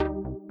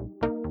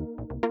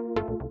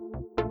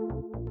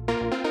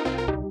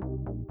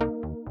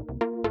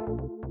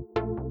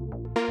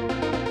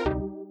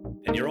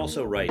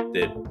also right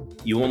that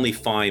you only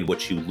find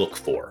what you look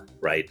for,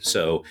 right?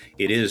 So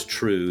it is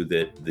true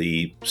that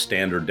the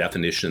standard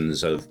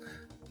definitions of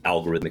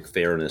algorithmic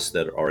fairness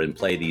that are in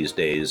play these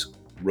days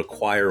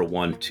require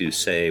one to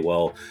say,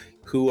 well,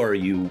 who are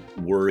you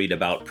worried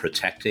about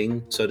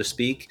protecting, so to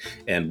speak,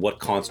 and what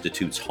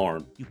constitutes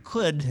harm? You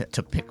could,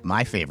 to pick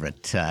my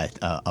favorite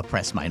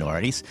oppressed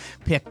minorities,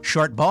 pick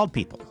short, bald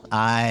people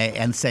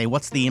and say,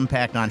 what's the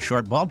impact on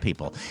short, bald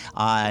people?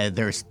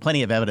 There's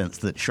plenty of evidence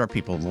that short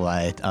people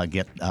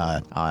get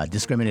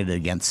discriminated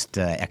against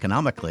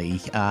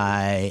economically.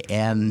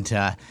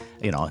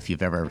 If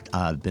you've ever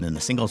been in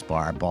a singles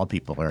bar, bald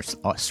people are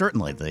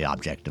certainly the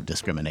object of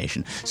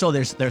discrimination. So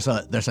there's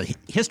a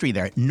history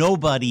there.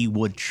 Nobody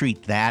would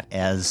treat that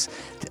as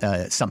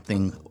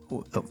something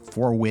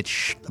for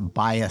which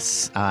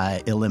bias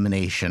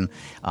elimination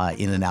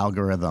in an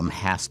algorithm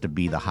has to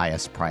be the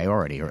highest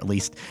priority, or at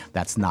least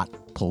that's not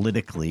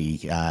politically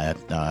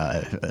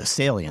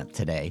salient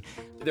today.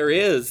 There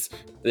is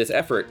this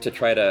effort to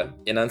try to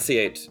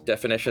enunciate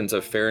definitions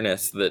of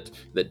fairness that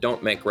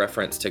don't make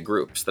reference to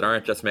groups, that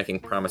aren't just making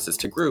promises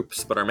to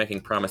groups, but are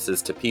making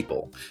promises to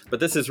people.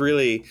 But this is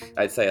really,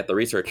 I'd say, at the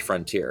research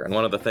frontier. And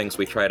one of the things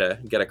we try to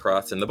get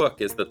across in the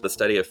book is that the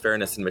study of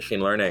fairness in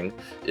machine learning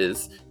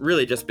is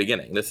really just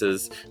beginning. This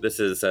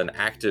is an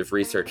active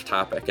research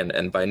topic,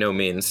 and by no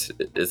means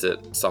is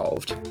it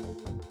solved.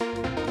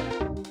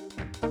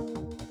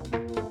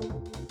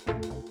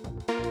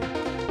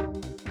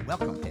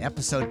 Welcome to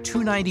episode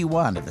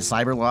 291 of the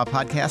Cyberlaw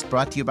Podcast,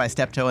 brought to you by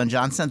Steptoe &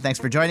 Johnson. Thanks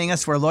for joining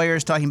us. We're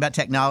lawyers talking about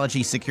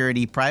technology,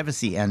 security,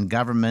 privacy, and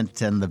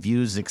government, and the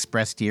views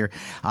expressed here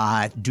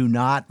do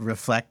not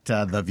reflect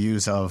the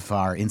views of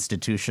our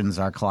institutions,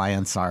 our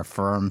clients, our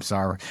firms,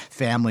 our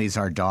families,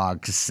 our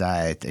dogs,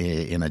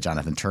 in a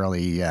Jonathan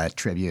Turley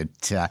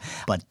tribute.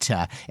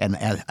 And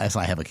as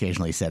I have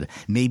occasionally said,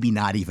 maybe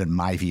not even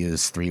my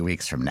views 3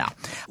 weeks from now.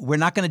 We're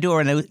not going to do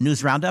our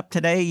news roundup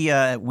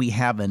today. We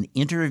have an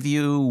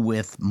interview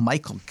with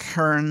Michael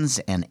Kearns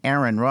and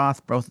Aaron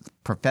Roth, both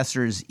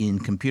professors in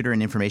computer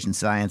and information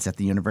science at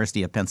the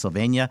University of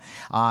Pennsylvania.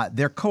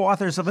 They're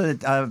co-authors of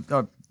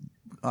a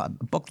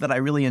book that I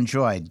really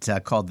enjoyed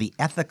called The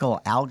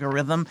Ethical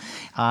Algorithm.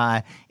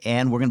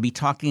 And we're going to be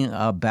talking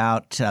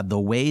about the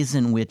ways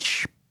in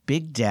which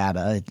big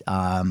data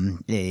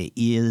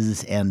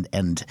is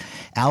and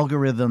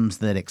algorithms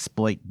that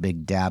exploit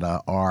big data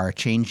are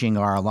changing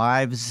our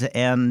lives,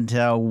 and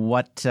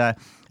what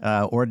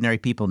ordinary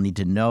people need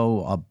to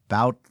know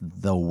about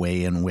the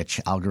way in which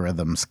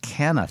algorithms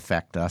can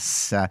affect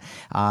us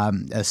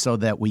so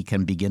that we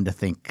can begin to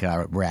think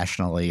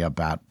rationally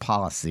about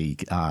policy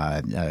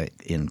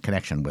in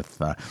connection with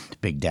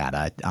big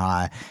data.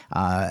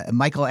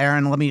 Michael,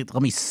 Aaron, let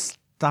me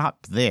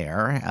stop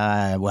there.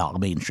 Let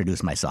me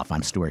introduce myself.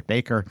 I'm Stewart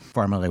Baker,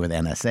 formerly with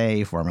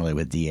NSA, formerly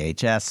with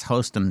DHS,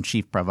 host and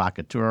chief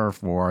provocateur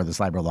for the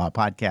Cyberlaw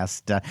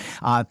Podcast.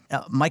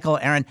 Michael,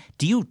 Aaron,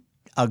 do you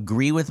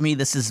agree with me?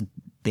 This is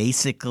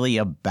basically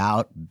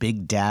about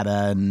big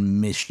data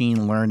and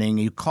machine learning.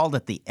 You called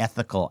it the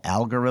ethical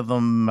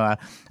algorithm,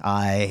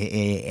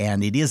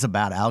 and it is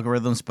about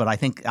algorithms, but I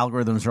think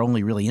algorithms are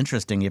only really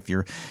interesting if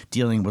you're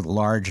dealing with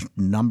large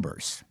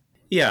numbers.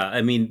 Yeah,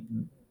 I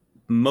mean,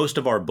 most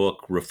of our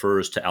book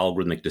refers to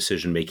algorithmic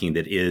decision-making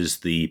that is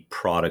the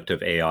product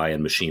of AI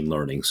and machine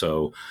learning.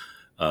 So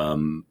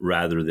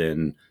rather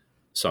than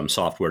some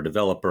software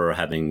developer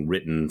having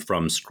written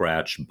from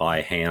scratch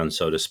by hand,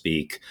 so to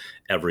speak,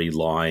 every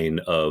line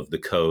of the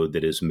code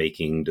that is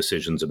making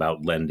decisions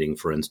about lending,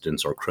 for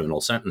instance, or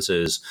criminal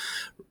sentences,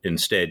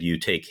 instead you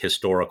take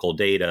historical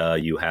data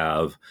you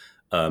have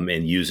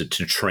and use it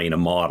to train a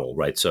model,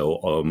 right?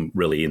 So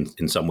really,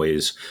 in some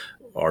ways,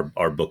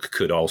 our book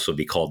could also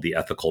be called the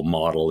ethical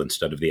model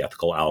instead of the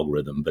ethical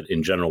algorithm. But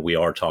in general, we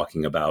are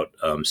talking about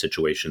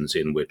situations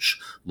in which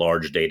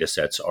large data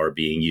sets are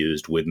being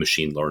used with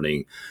machine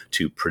learning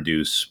to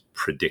produce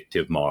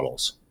predictive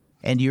models.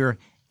 And your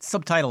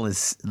subtitle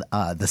is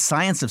The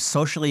Science of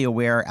Socially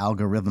Aware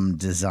Algorithm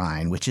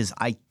Design, which is,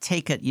 I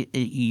take it,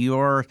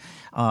 your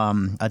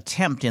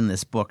attempt in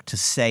this book to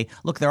say,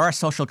 look, there are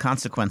social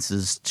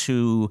consequences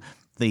to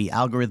the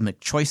algorithmic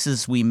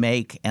choices we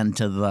make and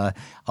to the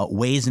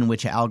ways in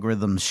which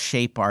algorithms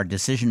shape our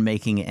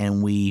decision-making,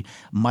 and we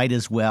might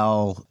as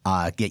well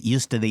get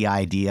used to the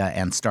idea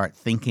and start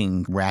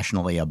thinking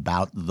rationally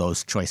about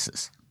those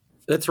choices.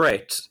 That's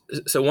right.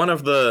 So one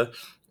of the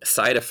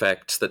side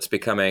effects that's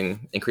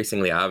becoming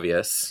increasingly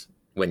obvious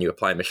when you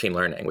apply machine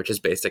learning, which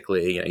is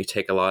basically, you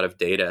take a lot of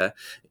data,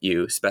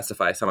 you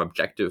specify some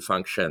objective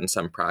function,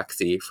 some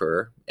proxy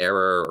for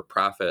error or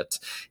profit,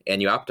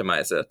 and you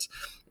optimize it,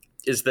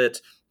 is that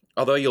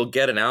although you'll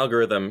get an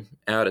algorithm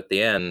out at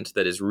the end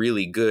that is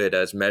really good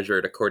as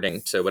measured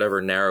according to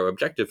whatever narrow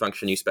objective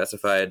function you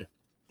specified,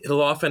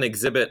 it'll often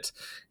exhibit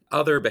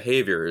other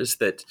behaviors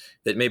that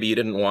maybe you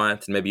didn't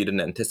want and maybe you didn't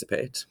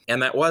anticipate.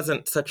 And that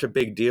wasn't such a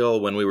big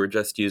deal when we were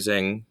just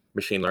using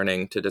machine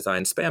learning to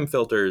design spam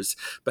filters.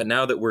 But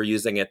now that we're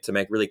using it to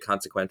make really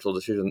consequential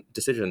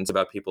decisions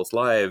about people's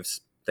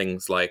lives,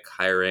 things like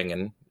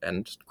hiring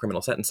and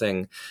criminal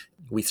sentencing,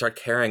 we start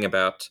caring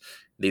about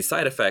these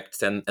side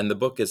effects. And the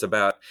book is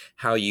about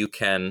how you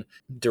can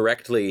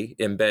directly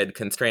embed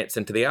constraints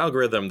into the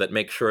algorithm that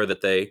make sure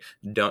that they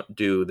don't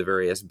do the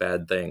various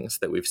bad things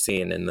that we've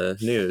seen in the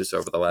news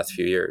over the last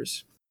few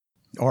years.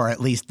 Or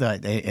at least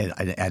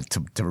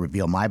to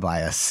reveal my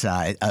bias,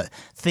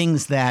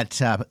 things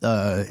that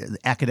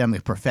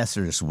academic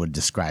professors would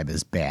describe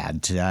as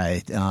bad.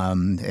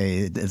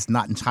 It's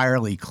not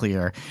entirely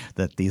clear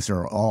that these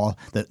are all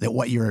that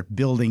what you're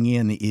building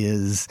in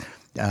is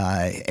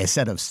a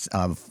set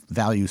of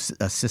value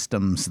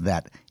systems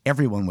that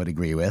everyone would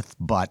agree with,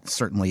 but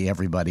certainly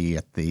everybody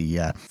at the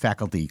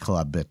faculty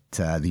club at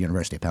the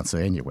University of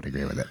Pennsylvania would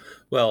agree with it.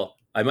 Well,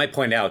 I might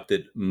point out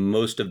that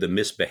most of the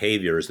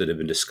misbehaviors that have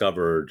been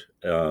discovered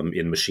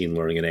in machine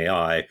learning and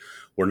AI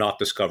were not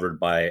discovered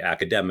by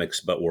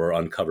academics, but were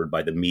uncovered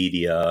by the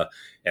media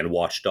and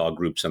watchdog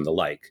groups and the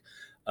like.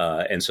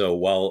 And so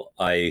while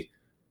I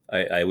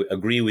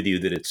agree with you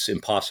that it's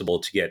impossible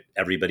to get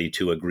everybody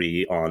to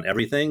agree on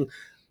everything,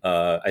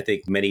 I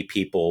think many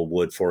people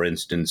would, for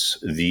instance,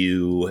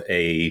 view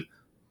a,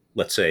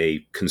 let's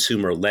say,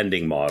 consumer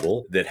lending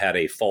model that had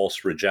a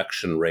false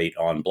rejection rate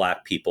on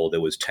Black people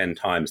that was 10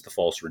 times the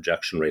false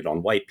rejection rate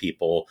on white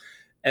people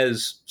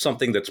as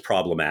something that's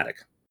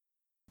problematic.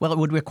 Well, it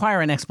would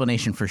require an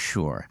explanation for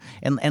sure.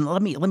 And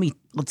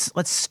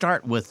let's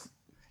start with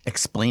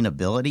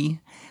explainability,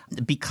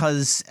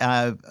 because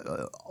a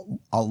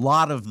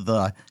lot of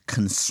the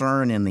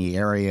concern in the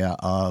area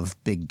of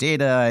big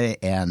data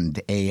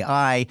and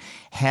AI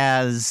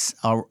has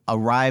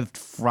arrived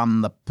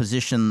from the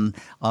position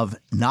of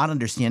not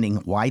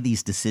understanding why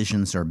these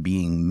decisions are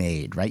being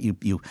made. Right?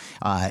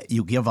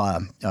 You give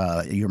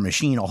your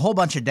machine a whole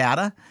bunch of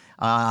data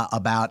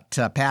about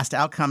past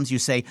outcomes. You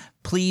say,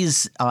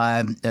 please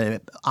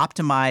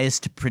optimize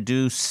to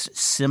produce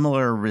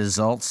similar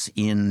results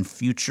in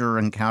future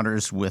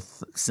encounters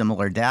with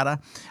similar data,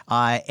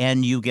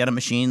 and you get a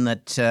machine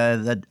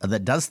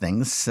that does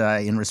things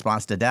in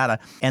response to data,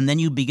 and then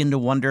you begin to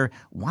wonder,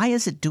 why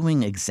is it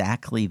doing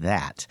exactly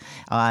that?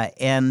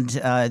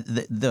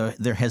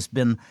 There has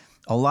been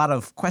a lot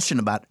of question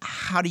about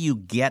how do you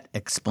get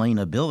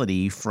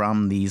explainability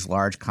from these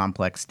large,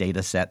 complex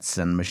data sets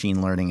and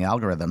machine learning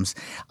algorithms.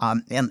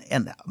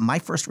 And my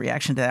first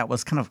reaction to that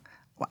was kind of,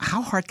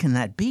 how hard can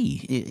that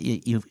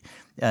be?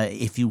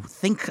 If you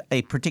think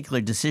a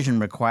particular decision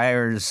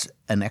requires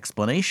an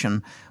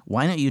explanation,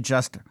 why don't you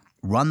just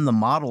run the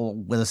model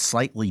with a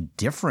slightly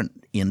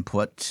different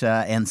input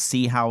and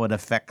see how it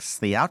affects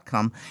the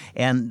outcome?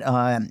 And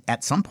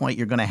at some point,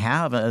 you're going to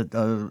have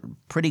a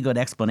pretty good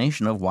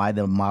explanation of why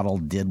the model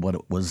did what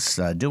it was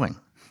doing.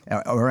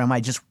 Or am I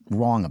just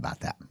wrong about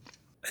that?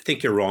 I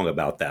think you're wrong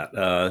about that.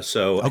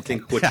 Okay. I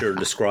think what you're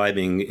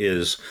describing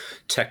is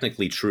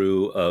technically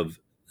true of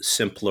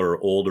simpler,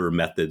 older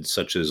methods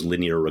such as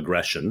linear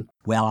regression.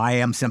 Well, I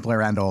am simpler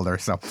and older,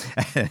 so.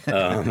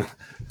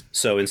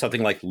 So in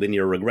something like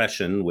linear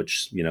regression,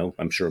 which,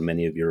 I'm sure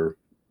many of your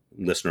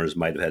listeners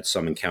might have had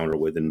some encounter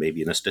with, and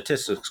maybe in a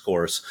statistics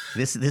course.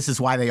 This is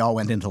why they all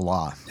went into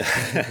law.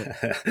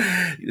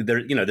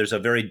 There's a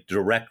very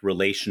direct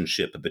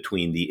relationship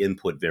between the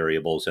input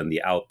variables and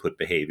the output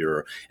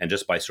behavior. And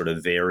just by sort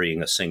of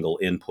varying a single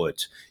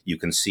input, you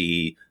can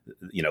see,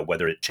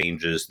 whether it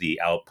changes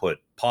the output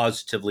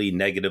positively,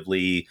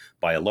 negatively,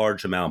 by a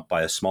large amount,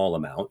 by a small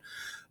amount.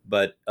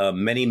 But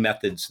many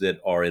methods that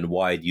are in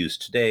wide use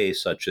today,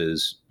 such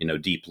as,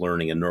 deep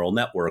learning and neural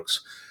networks,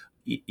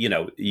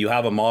 you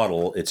have a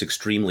model, it's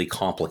extremely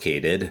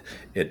complicated.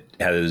 It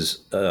has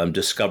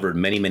discovered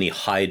many, many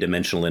high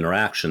dimensional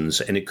interactions.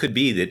 And it could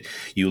be that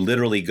you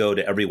literally go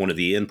to every one of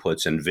the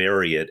inputs and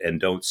vary it and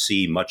don't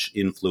see much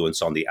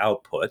influence on the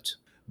output.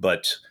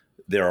 But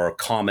there are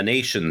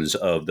combinations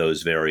of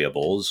those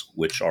variables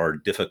which are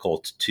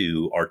difficult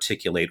to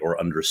articulate or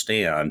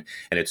understand.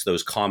 And it's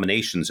those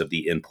combinations of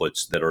the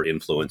inputs that are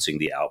influencing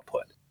the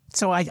output.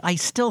 So I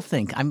still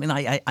think,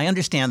 I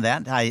understand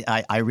that.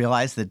 I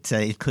realize that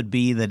it could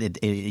be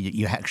that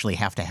you actually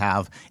have to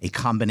have a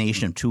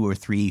combination of 2 or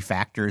 3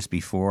 factors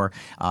before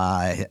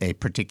a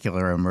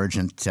particular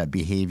emergent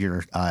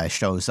behavior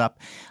shows up.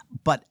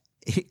 But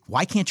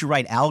why can't you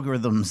write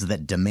algorithms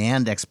that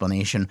demand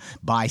explanation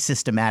by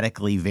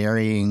systematically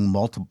varying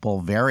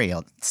multiple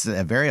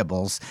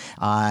variables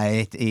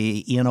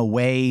in a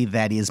way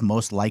that is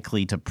most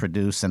likely to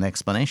produce an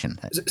explanation?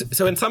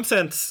 So in some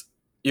sense,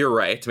 you're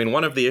right.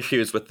 One of the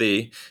issues with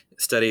the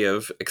study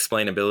of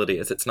explainability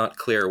is it's not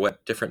clear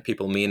what different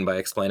people mean by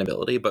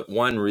explainability, but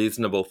one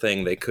reasonable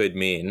thing they could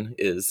mean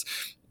is,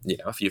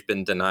 if you've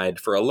been denied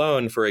for a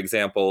loan, for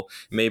example,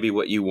 maybe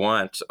what you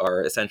want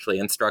are essentially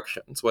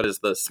instructions. What is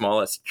the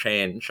smallest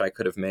change I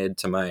could have made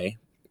to my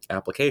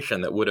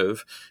application that would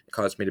have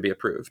caused me to be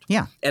approved?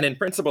 Yeah. And in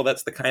principle,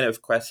 that's the kind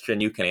of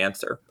question you can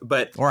answer.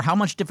 Or how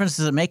much difference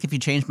does it make if you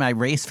change my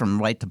race from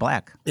white to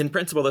black? In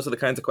principle, those are the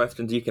kinds of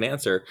questions you can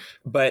answer.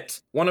 But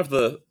one of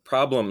the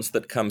problems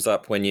that comes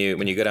up when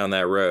you go down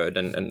that road,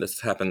 and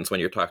this happens when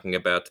you're talking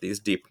about these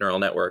deep neural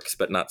networks,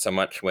 but not so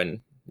much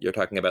when you're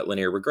talking about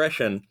linear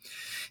regression,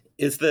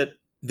 is that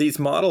these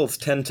models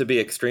tend to be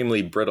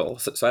extremely brittle.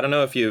 So I don't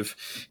know if you've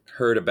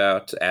heard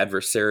about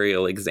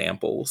adversarial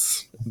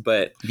examples,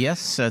 but yes.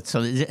 So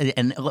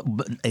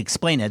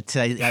explain it.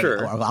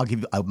 Sure. I'll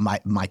give you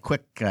my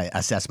quick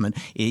assessment.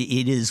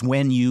 It is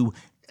when you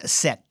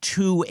set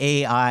two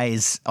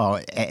AIs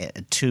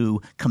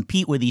to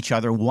compete with each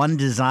other. One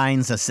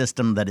designs a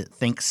system that it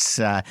thinks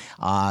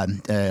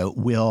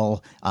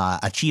will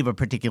achieve a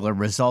particular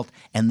result,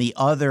 and the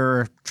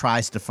other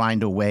tries to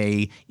find a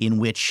way in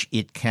which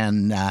it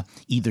can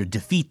either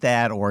defeat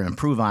that or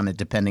improve on it,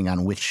 depending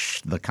on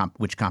which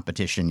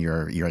competition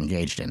you're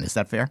engaged in. Is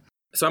that fair?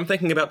 So I'm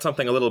thinking about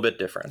something a little bit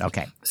different.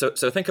 Okay. So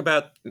think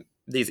about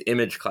these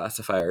image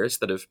classifiers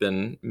that have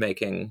been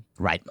making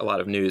a lot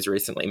of news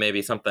recently,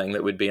 maybe something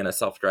that would be in a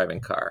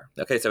self-driving car.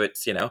 Okay, so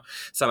it's,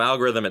 some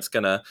algorithm, it's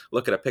going to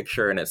look at a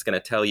picture and it's going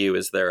to tell you,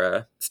 is there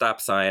a stop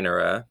sign or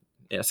a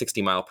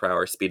 60 mile per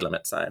hour speed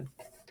limit sign?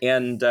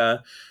 And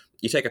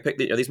you take a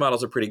picture, these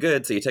models are pretty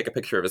good, so you take a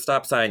picture of a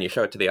stop sign, you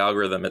show it to the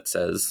algorithm, it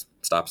says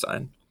stop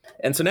sign.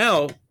 And so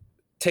now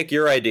take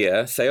your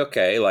idea, say,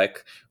 okay,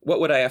 like, what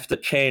would I have to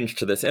change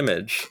to this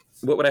image?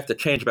 What would I have to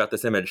change about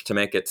this image to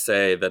make it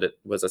say that it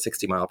was a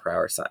 60 mile per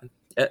hour sign?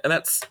 And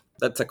that's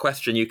a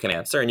question you can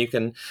answer, and you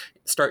can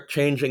start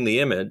changing the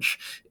image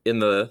in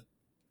the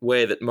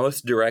way that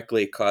most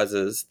directly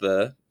causes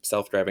the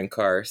self-driving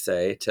car,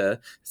 say, to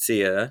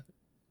see a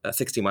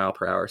 60 mile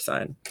per hour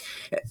sign.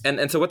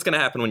 And so what's going to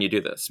happen when you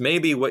do this?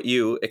 Maybe what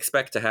you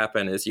expect to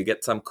happen is you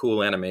get some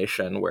cool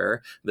animation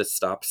where the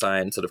stop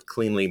sign sort of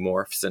cleanly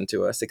morphs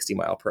into a 60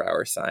 mile per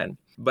hour sign.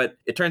 But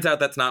it turns out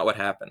that's not what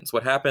happens.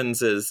 What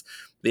happens is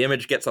the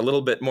image gets a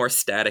little bit more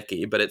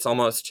staticky, but it's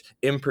almost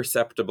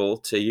imperceptible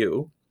to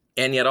you.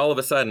 And yet all of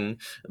a sudden,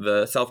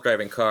 the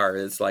self-driving car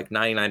is like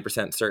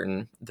 99%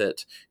 certain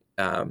that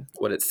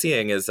what it's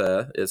seeing is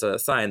a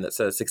sign that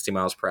says 60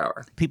 miles per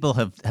hour. People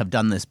have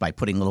done this by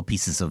putting little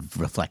pieces of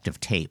reflective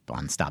tape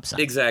on stop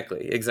signs.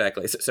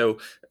 Exactly. So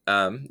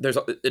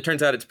it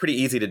turns out it's pretty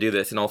easy to do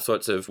this in all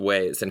sorts of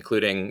ways,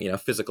 including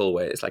physical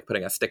ways, like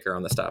putting a sticker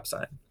on the stop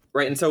sign.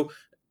 Right. And so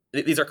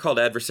these are called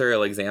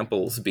adversarial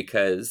examples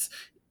because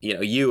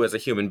you as a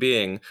human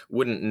being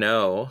wouldn't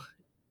know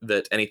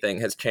that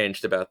anything has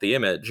changed about the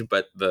image,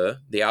 but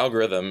the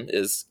algorithm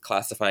is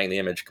classifying the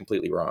image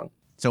completely wrong.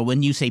 So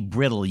when you say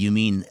brittle, you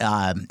mean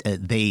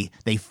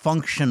they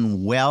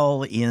function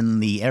well in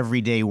the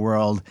everyday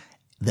world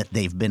that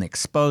they've been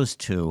exposed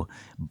to,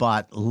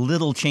 but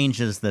little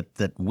changes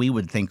that we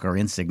would think are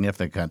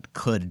insignificant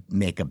could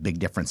make a big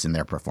difference in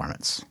their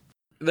performance.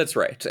 That's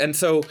right. And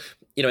so,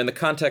 in the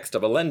context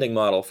of a lending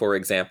model, for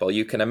example,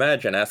 you can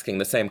imagine asking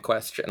the same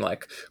question,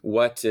 like,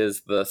 what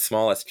is the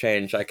smallest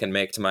change I can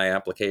make to my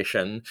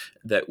application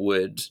that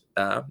would,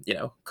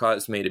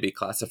 cause me to be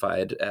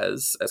classified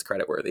as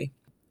creditworthy?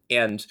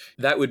 And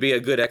that would be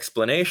a good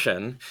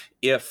explanation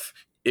if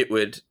it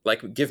would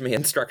give me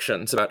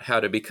instructions about how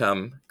to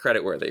become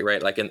creditworthy,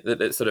 right? Like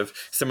sort of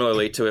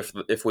similarly to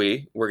if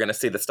we were going to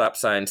see the stop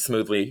sign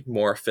smoothly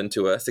morph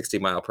into a 60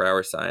 mile per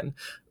hour sign.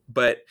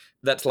 But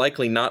that's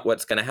likely not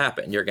what's going to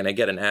happen. You're going to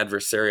get an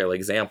adversarial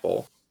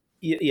example.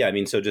 Yeah, I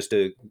mean, so just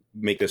to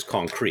make this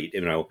concrete,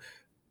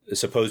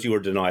 suppose you were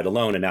denied a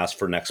loan and asked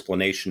for an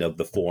explanation of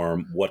the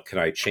form, what can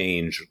I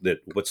change?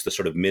 What's the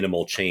sort of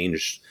minimal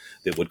change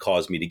that would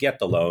cause me to get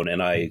the loan?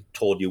 And I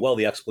told you, well,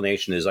 the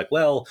explanation is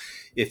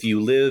if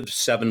you lived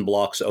 7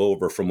 blocks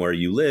over from where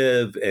you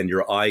live and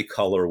your eye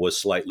color was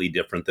slightly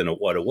different than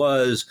what it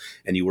was,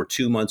 and you were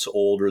 2 months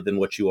older than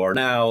what you are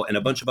now, and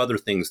a bunch of other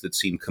things that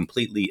seem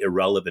completely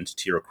irrelevant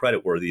to your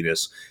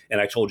creditworthiness.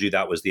 And I told you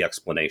that was the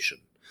explanation.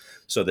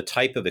 So the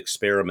type of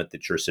experiment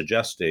that you're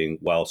suggesting,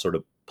 while sort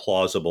of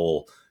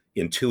plausible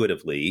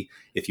intuitively,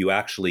 if you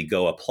actually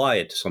go apply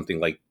it to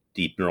something like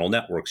deep neural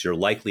networks, you're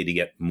likely to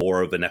get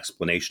more of an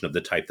explanation of the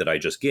type that I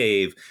just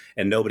gave,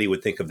 and nobody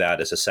would think of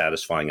that as a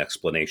satisfying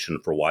explanation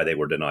for why they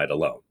were denied a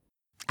loan.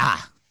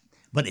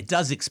 But it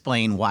does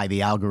explain why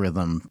the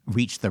algorithm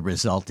reached the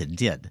result it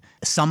did.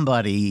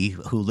 Somebody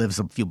who lives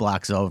a few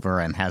blocks over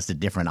and has a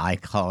different eye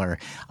color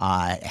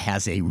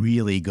has a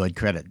really good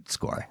credit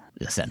score,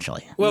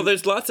 essentially. Well,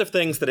 there's lots of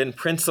things that in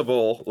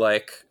principle,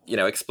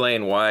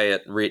 explain why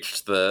it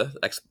reached the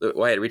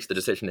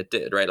decision it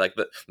did, right? Like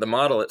the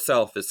model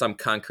itself is some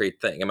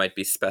concrete thing. It might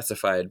be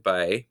specified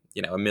by,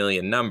 a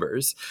million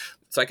numbers.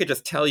 So I could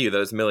just tell you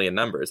those million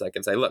numbers. I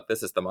can say, look,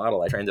 this is the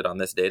model. I trained it on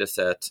this data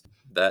set.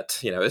 That,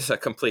 is a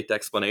complete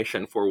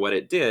explanation for what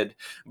it did.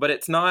 But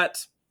it's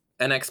not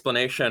an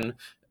explanation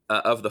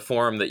of the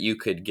form that you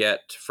could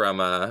get from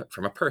a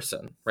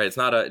person, right? It's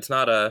not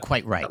a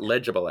quite right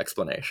legible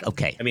explanation.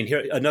 Okay. I mean,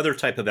 here another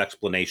type of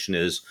explanation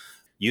is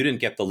you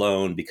didn't get the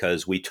loan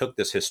because we took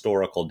this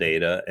historical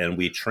data and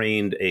we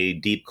trained a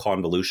deep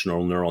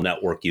convolutional neural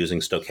network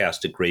using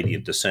stochastic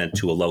gradient descent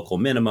to a local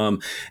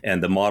minimum,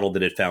 and the model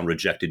that it found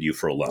rejected you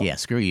for a loan. Yeah,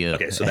 screw you.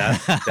 Okay, so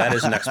that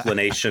is an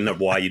explanation of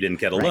why you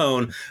didn't get a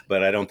loan,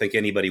 but I don't think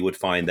anybody would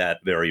find that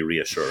very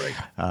reassuring.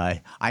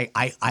 I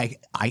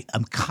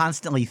am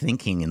constantly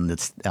thinking in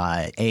this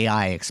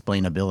AI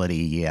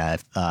explainability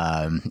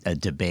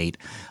debate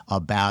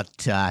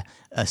about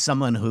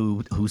someone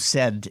who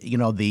said,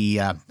 the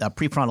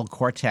prefrontal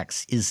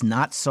cortex is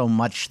not so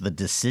much the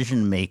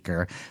decision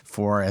maker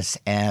for us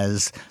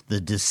as the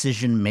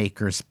decision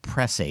maker's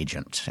press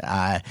agent.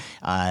 After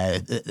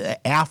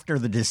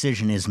the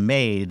decision is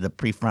made, the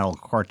prefrontal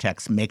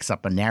cortex makes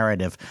up a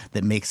narrative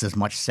that makes as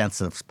much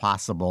sense as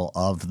possible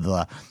of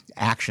the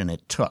action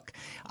it took.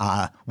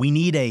 We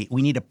need a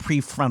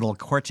prefrontal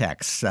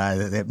cortex.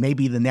 That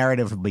maybe the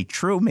narrative will be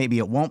true, maybe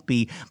it won't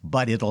be,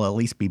 but it'll at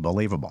least be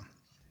believable.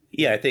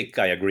 Yeah, I think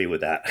I agree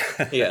with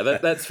that. Yeah,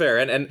 that's fair.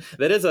 And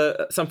that is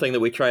something that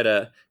we try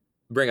to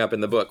bring up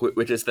in the book,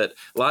 which is that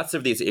lots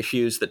of these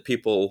issues that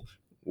people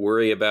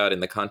worry about in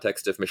the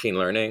context of machine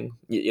learning,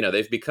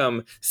 they've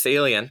become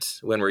salient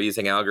when we're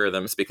using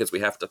algorithms because we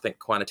have to think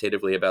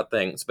quantitatively about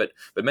things. But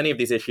many of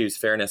these issues,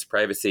 fairness,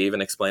 privacy, even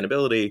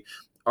explainability,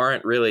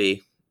 aren't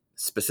really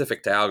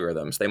specific to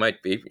algorithms. They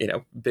might be,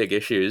 big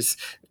issues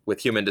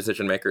with human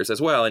decision makers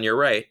as well. And you're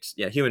right.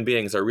 Human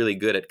beings are really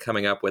good at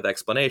coming up with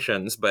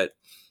explanations, but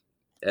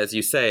as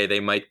you say, they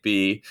might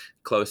be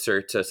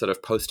closer to sort of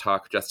post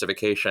hoc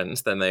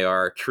justifications than they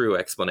are true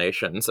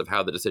explanations of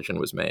how the decision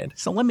was made.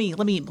 So let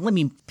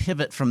me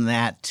pivot from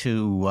that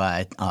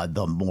to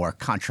the more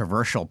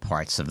controversial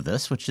parts of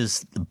this, which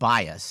is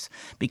bias,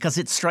 because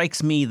it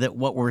strikes me that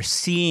what we're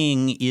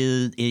seeing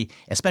is,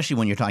 especially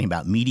when you're talking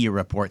about media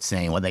reports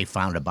saying, well, they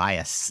found a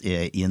bias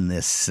in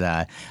this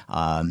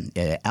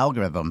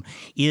algorithm,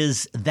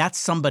 is that's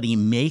somebody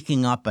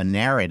making up a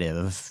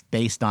narrative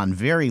based on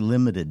very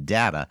limited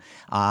data,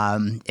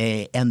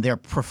 and their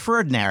preferred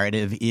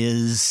narrative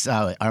is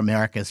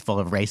America is full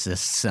of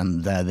racists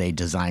and they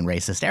design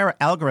racist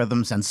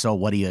algorithms. And so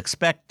what do you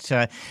expect?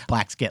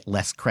 Blacks get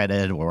less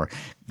credit or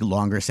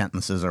longer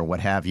sentences or what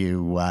have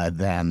you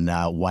than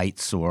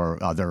whites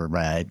or other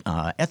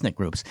ethnic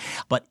groups.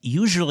 But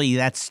usually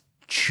that's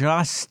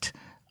just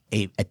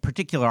a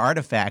particular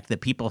artifact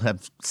that people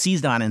have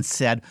seized on and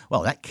said,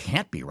 well, that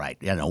can't be right.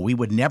 We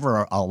would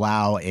never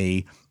allow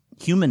a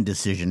human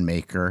decision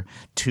maker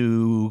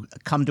to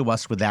come to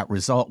us with that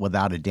result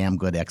without a damn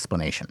good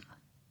explanation.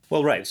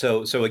 Well, right.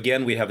 So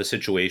again, we have a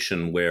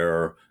situation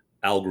where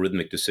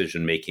algorithmic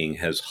decision making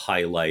has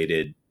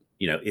highlighted,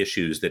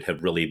 issues that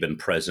have really been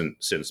present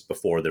since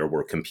before there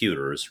were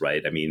computers,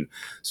 right? I mean,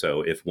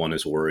 so if one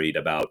is worried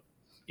about,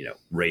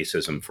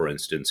 racism, for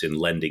instance, in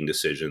lending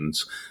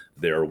decisions,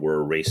 there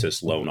were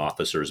racist loan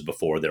officers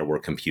before there were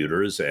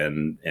computers,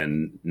 and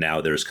now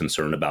there's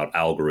concern about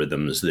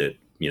algorithms that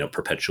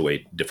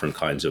perpetuate different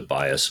kinds of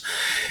bias.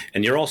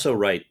 And you're also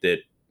right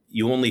that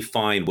you only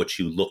find what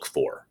you look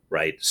for,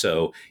 right?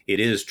 So it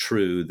is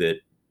true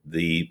that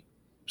the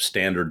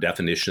standard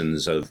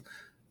definitions of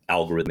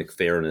algorithmic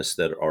fairness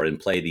that are in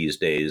play these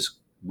days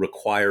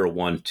require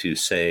one to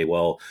say,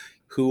 well,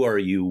 who are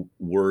you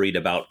worried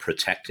about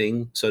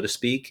protecting, so to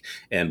speak,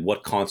 and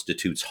what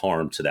constitutes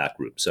harm to that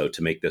group? So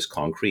to make this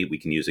concrete, we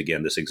can use,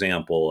 again, this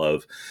example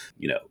of,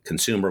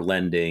 consumer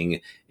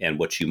lending, and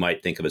what you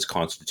might think of as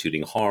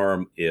constituting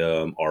harm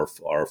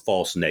are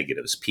false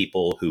negatives,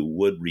 people who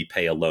would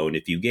repay a loan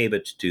if you gave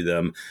it to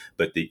them,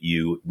 but that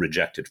you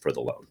rejected for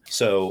the loan.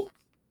 So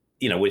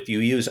if you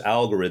use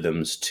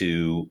algorithms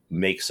to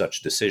make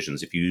such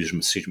decisions, if you use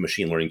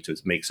machine learning to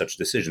make such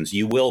decisions,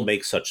 you will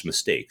make such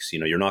mistakes.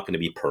 You're not going to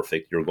be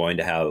perfect. You're going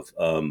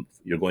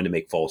to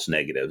make false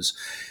negatives.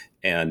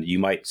 And you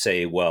might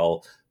say,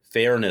 well,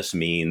 fairness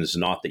means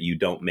not that you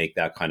don't make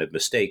that kind of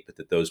mistake, but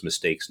that those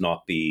mistakes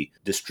not be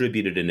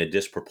distributed in a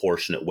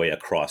disproportionate way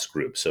across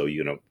groups. So,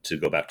 to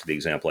go back to the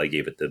example I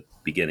gave at the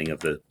beginning of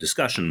the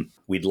discussion,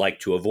 we'd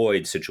like to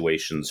avoid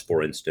situations,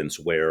 for instance,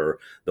 where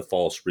the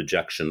false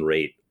rejection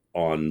rate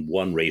on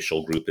one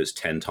racial group is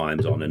 10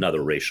 times on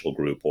another racial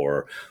group,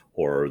 or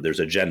there's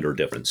a gender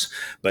difference.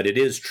 But it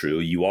is true,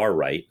 you are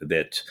right,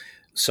 that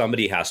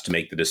somebody has to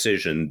make the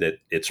decision that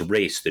it's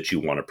race that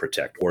you want to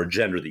protect or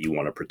gender that you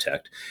want to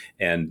protect.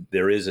 And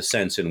there is a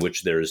sense in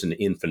which there is an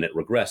infinite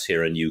regress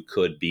here, and you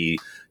could be,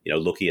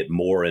 looking at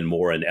more and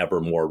more and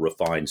ever more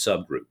refined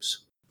subgroups.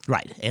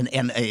 Right.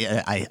 And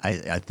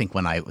I think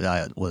when I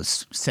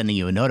was sending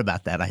you a note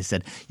about that, I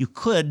said you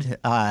could,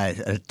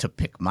 to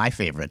pick my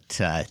favorite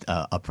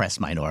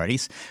oppressed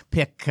minorities,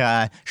 pick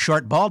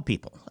short, bald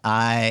people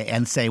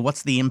and say,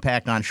 what's the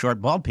impact on short,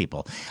 bald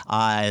people?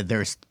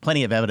 There's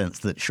plenty of evidence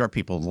that short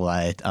people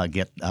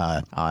get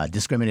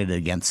discriminated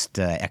against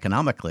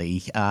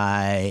economically.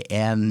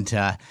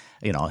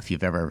 If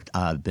you've ever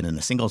been in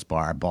a singles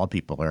bar, bald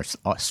people are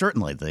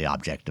certainly the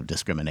object of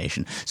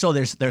discrimination. So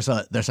there's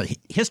a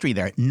history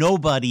there.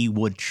 Nobody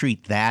would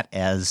treat that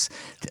as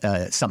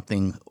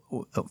something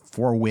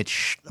for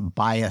which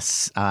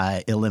bias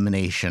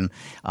elimination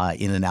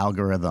in an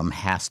algorithm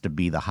has to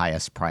be the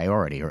highest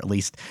priority, or at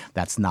least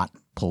that's not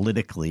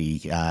politically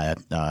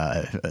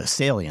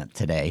salient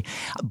today.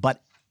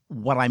 But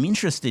what I'm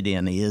interested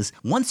in is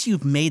once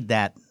you've made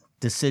that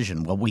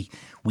decision, well,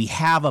 we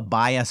have a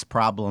bias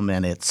problem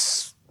and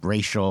it's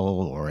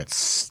racial or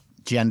it's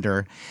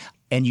gender,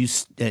 and you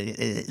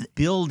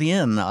build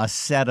in a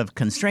set of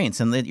constraints.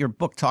 And your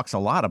book talks a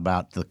lot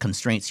about the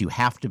constraints you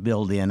have to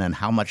build in and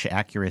how much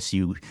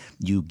accuracy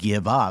you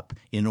give up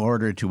in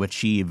order to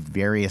achieve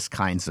various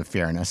kinds of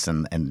fairness.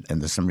 And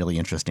there's some really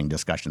interesting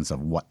discussions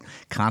of what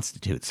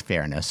constitutes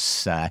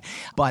fairness.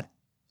 But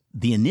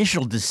the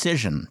initial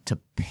decision to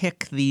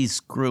pick these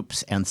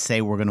groups and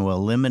say we're going to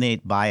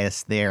eliminate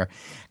bias there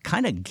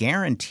kind of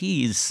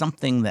guarantees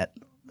something that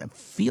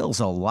feels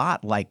a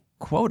lot like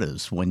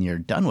quotas when you're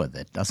done with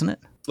it, doesn't it?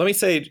 Let me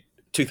say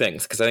two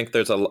things, because I think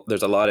there's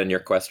a lot in your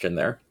question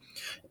there.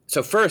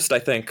 So first, I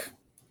think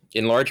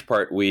in large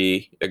part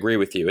we agree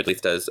with you, at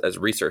least as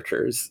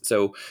researchers.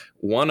 So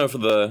one of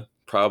the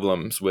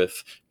problems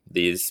with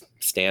these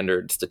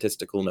standard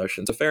statistical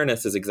notions of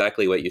fairness is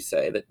exactly what you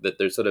say, that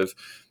there's sort of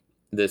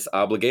this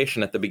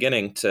obligation at the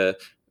beginning to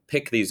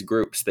pick these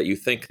groups that you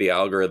think the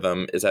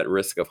algorithm is at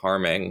risk of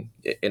harming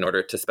in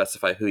order to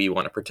specify who you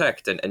want to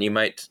protect. And you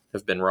might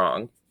have been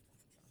wrong.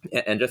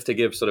 And just to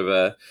give sort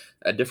of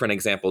a different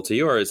example to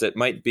yours, it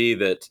might be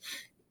that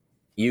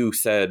you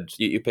said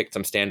you picked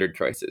some standard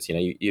choices.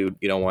 You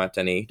don't want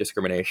any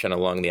discrimination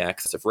along the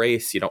axis of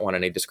race. You don't want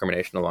any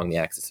discrimination along the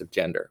axis of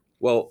gender.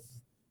 Well,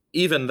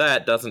 even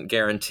that doesn't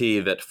guarantee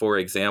that, for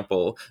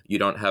example, you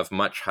don't have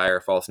much higher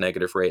false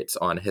negative rates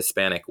on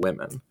Hispanic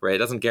women, right? It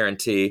doesn't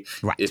guarantee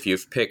if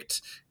you've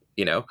picked,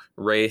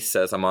 race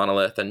as a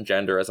monolith and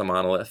gender as a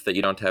monolith, that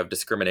you don't have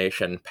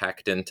discrimination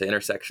packed into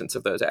intersections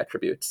of those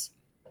attributes.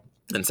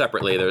 And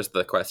separately, there's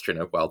the question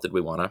of, well, did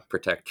we want to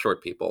protect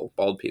short people,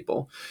 bald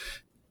people?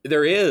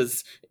 There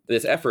is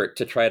this effort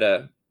to try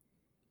to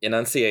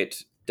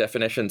enunciate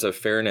definitions of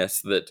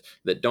fairness that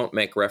don't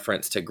make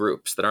reference to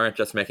groups, that aren't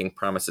just making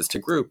promises to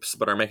groups,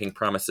 but are making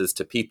promises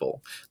to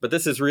people. But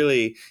this is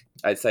really,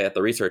 I'd say, at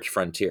the research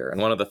frontier.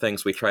 And one of the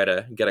things we try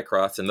to get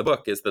across in the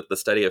book is that the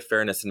study of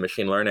fairness in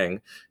machine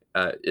learning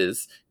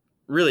is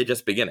really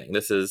just beginning.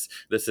 This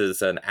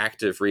is an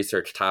active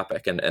research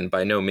topic, and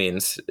by no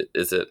means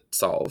is it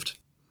solved.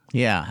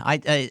 Yeah,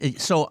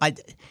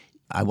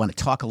 I want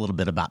to talk a little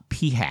bit about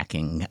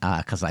p-hacking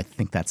because I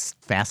think that's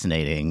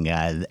fascinating,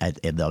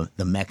 the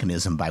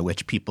mechanism by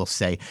which people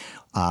say,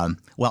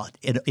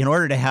 in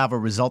order to have a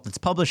result that's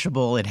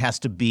publishable, it has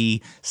to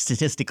be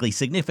statistically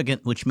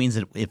significant, which means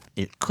that if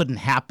it couldn't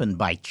happen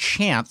by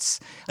chance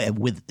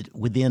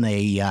within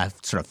a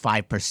sort of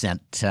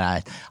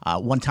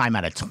 5%, one time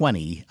out of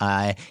 20,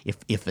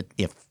 if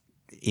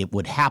it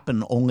would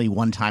happen only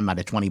one time out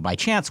of 20 by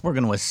chance, we're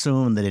going to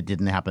assume that it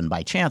didn't happen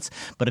by chance.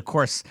 But of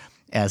course,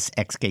 as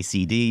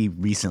XKCD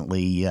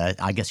recently,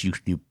 I guess you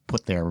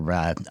put their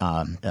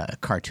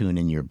cartoon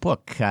in your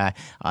book,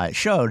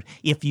 showed,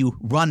 if you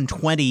run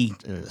 20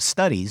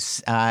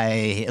 studies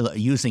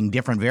using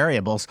different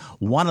variables,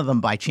 one of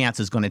them by chance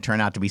is going to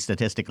turn out to be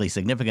statistically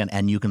significant,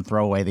 and you can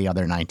throw away the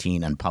other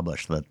 19 and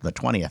publish the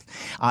 20th.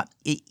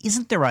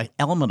 Isn't there an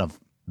element of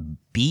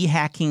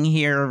b-hacking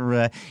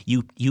here?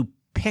 You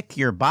pick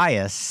your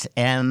bias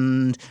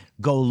and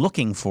go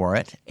looking for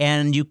it,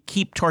 and you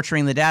keep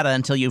torturing the data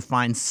until you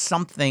find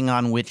something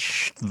on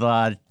which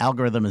the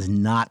algorithm is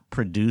not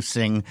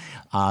producing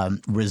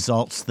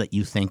results that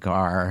you think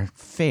are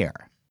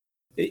fair.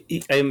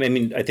 I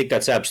mean, I think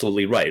that's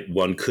absolutely right.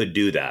 One could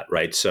do that,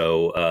 right?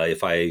 So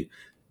if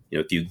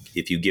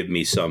you give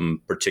me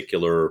some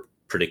particular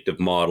predictive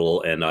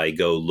model and I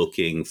go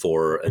looking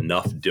for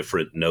enough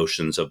different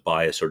notions of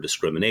bias or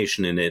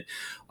discrimination in it,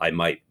 I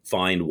might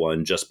find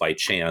one just by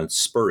chance,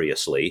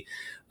 spuriously,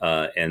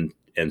 and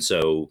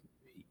so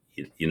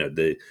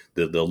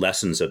the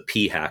lessons of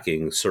p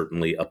hacking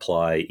certainly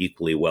apply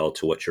equally well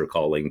to what you're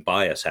calling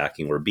bias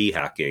hacking or b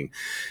hacking.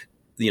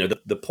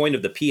 The point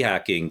of the p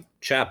hacking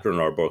chapter in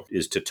our book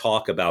is to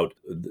talk about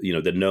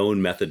the known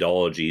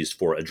methodologies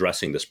for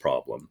addressing this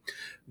problem.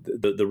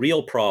 The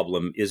real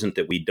problem isn't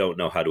that we don't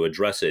know how to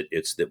address it,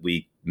 it's that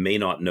we may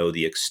not know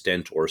the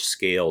extent or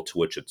scale to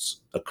which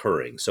it's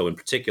occurring. So in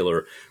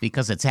particular,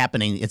 because it's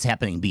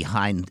happening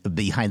behind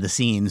the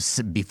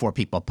scenes before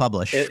people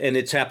publish, and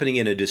it's happening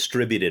in a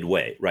distributed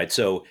way, right?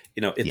 So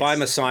if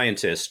I'm a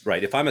scientist,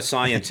 right? If I'm a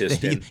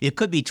scientist, it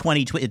could be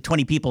 20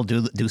 people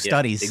do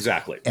studies,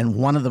 exactly, and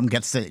one of them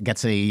gets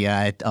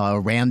a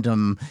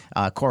random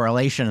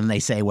correlation, and they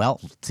say, well,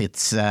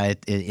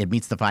 it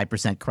meets the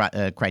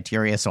 5%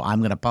 criteria, so I'm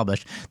going to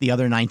publish. The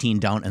other 19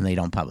 don't, and they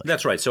don't publish.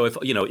 That's right. So if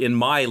in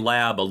my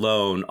lab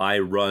alone, I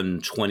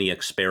run 20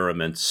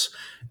 experiments,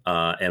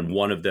 and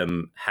one of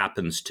them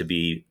happens to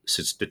be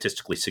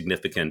statistically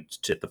significant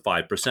at the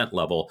 5%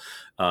 level,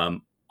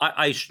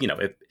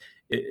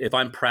 if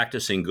I'm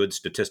practicing good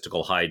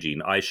statistical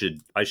hygiene, I should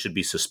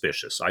be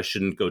suspicious. I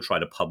shouldn't go try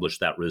to publish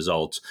that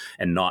result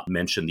and not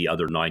mention the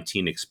other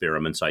 19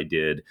 experiments I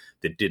did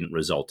that didn't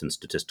result in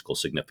statistical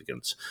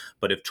significance.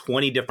 But if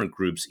 20 different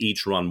groups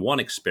each run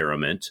one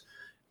experiment,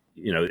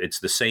 it's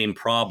the same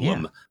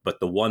problem, but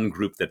the one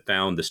group that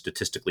found the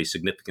statistically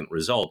significant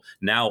result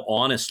now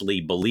honestly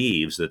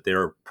believes that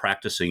they're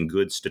practicing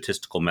good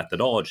statistical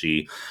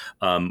methodology,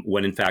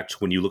 when in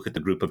fact, when you look at the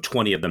group of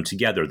 20 of them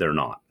together, they're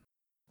not.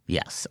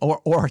 Yes,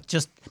 or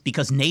just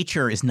because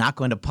Nature is not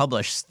going to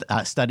publish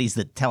studies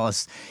that tell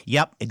us,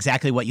 yep,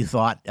 exactly what you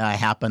thought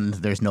happened,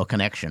 there's no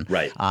connection.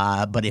 Right.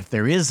 But if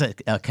there is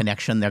a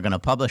connection, they're going to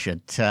publish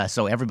it.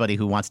 So everybody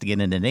who wants to get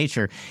into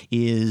Nature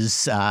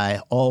is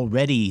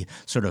already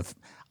sort of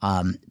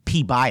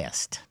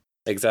p-biased.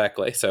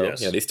 Exactly. So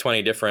yes. These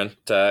 20 different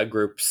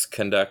groups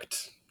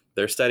conduct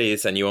their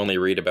studies, and you only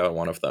read about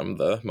one of them,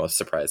 the most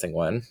surprising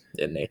one,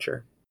 in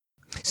Nature.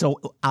 So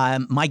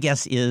my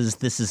guess is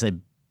this is a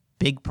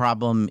big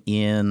problem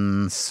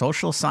in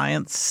social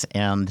science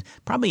and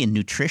probably in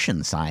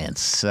nutrition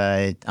science.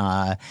 We've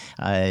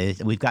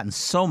gotten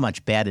so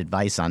much bad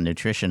advice on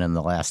nutrition in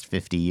the last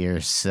 50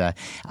 years that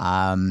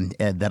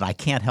I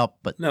can't help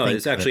but No, think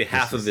it's actually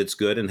half of it's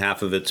good and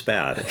half of it's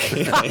bad.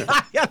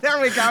 Yeah, there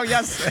we go.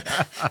 Yes.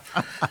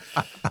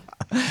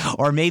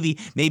 Or maybe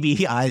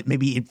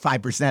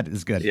 5%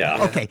 is good.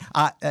 Yeah. Okay.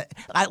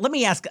 Let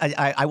me ask.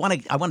 I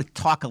want to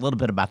talk a little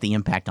bit about the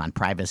impact on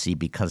privacy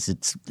because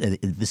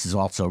this is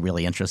also really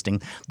interesting.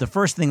 The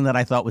first thing that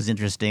I thought was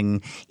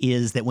interesting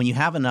is that when you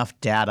have enough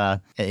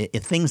data,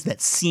 things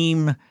that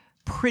seem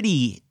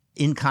pretty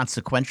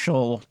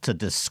inconsequential to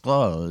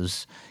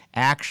disclose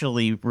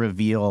actually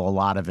reveal a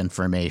lot of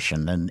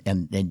information,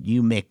 and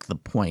you make the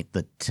point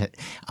that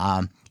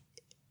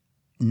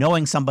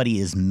knowing somebody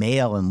is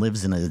male and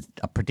lives in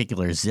a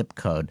particular zip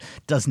code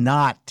does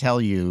not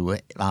tell you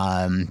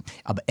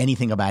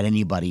anything about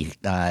anybody,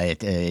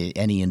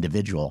 any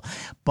individual.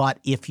 But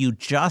if you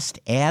just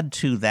add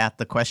to that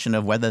the question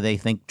of whether they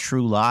think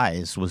True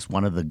Lies was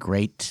one of the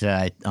great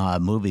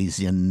movies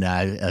in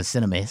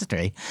cinema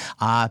history,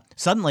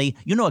 suddenly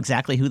you know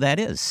exactly who that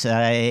is.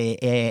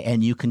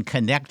 And you can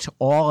connect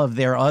all of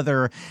their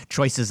other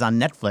choices on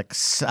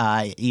Netflix,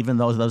 even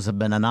though those have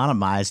been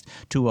anonymized,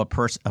 to a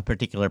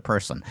particular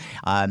person.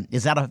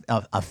 Is that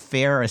a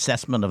fair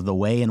assessment of the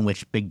way in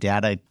which big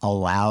data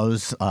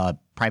allows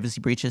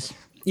privacy breaches?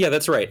 Yeah,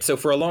 that's right. So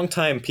for a long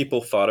time,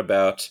 people thought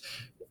about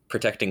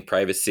protecting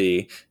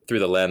privacy through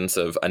the lens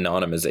of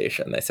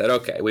anonymization. They said,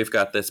 okay, we've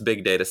got this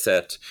big data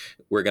set,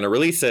 we're going to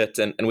release it,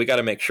 and we got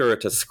to make sure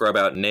to scrub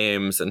out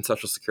names and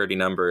social security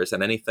numbers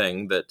and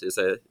anything that is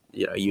a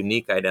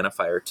unique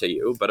identifier to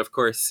you. But of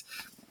course,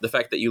 the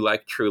fact that you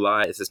like True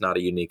Lies is not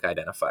a unique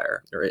identifier.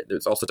 Right?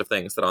 There's all sorts of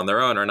things that on their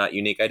own are not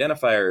unique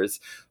identifiers,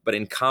 but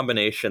in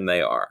combination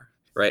they are.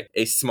 Right?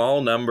 A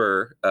small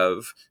number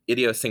of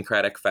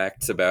idiosyncratic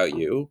facts about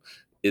you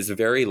is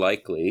very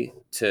likely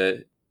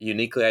to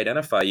uniquely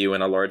identify you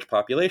in a large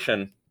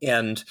population.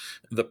 And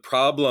the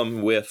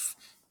problem with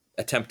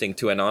attempting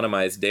to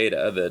anonymize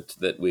data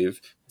that we've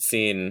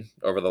seen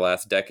over the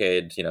last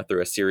decade,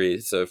 through a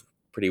series of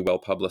pretty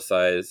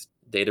well-publicized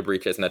data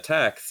breaches and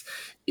attacks,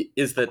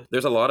 is that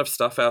there's a lot of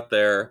stuff out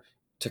there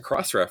to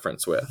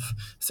cross-reference with.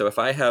 So if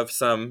I have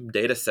some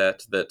data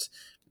set that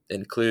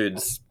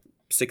includes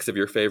 6 of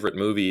your favorite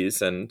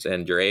movies and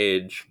your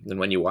age and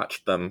when you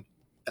watched them,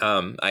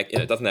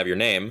 it doesn't have your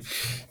name,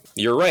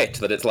 you're right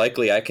that it's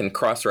likely I can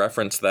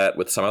cross-reference that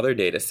with some other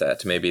data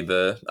set, maybe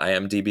the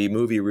IMDb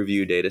movie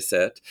review data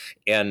set,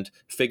 and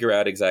figure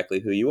out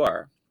exactly who you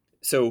are.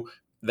 So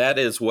that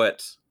is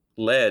what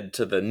led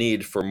to the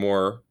need for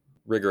more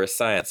rigorous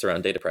science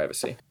around data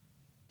privacy.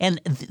 And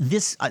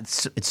this,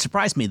 it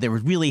surprised me. There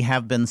really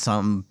have been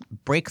some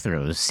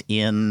breakthroughs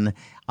in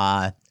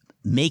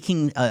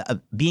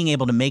being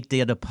able to make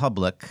data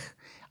public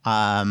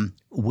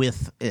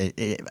with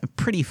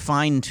pretty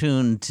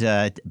fine-tuned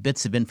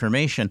bits of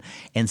information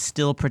and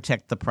still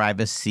protect the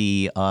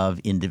privacy of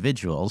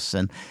individuals.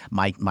 And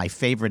my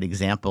favorite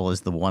example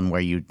is the one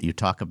where you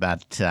talk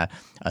about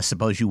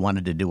suppose you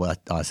wanted to do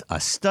a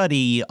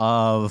study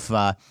of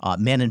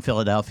men in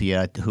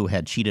Philadelphia who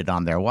had cheated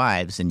on their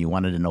wives, and you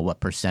wanted to know what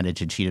percentage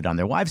had cheated on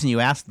their wives, and you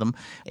asked them,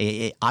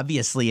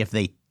 obviously, if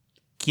they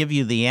give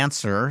you the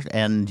answer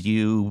and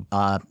you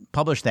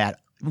publish that,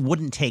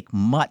 wouldn't take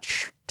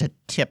much to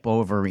tip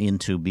over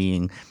into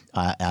being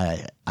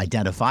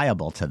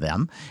identifiable to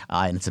them,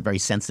 and it's a very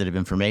sensitive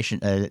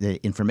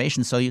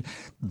information. So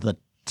the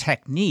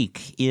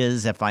technique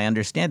is, if I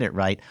understand it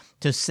right,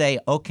 to say,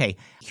 okay,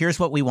 here's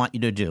what we want you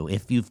to do.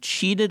 If you've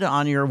cheated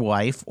on your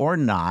wife or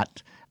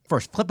not,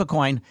 first flip a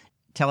coin,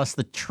 tell us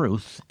the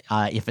truth.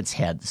 If it's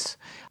heads,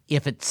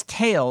 if it's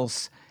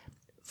tails,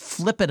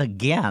 flip it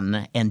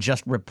again and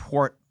just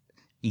report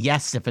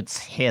yes if it's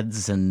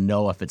heads and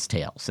no if it's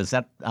tails. Is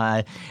that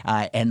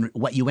and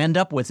what you end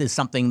up with is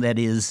something that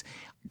is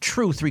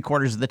true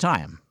 3/4 of the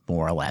time,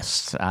 more or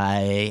less.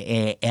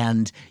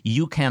 And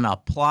you can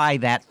apply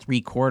that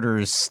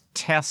 3/4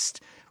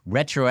 test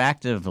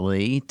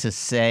retroactively to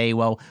say,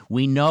 well,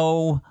 we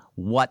know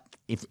what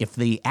if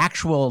the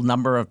actual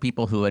number of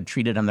people who had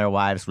cheated on their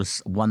wives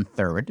was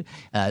 1/3,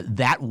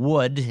 that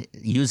would,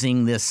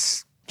 using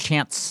this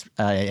chance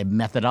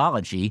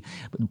methodology,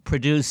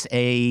 produce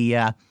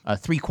a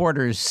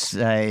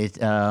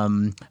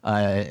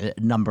 3/4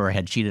 number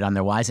had cheated on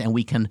their wives, and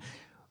we can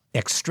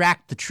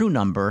extract the true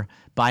number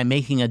by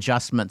making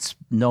adjustments,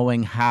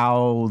 knowing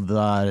how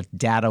the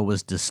data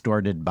was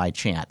distorted by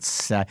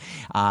chance.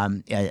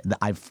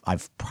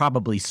 I've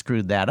probably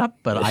screwed that up,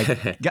 but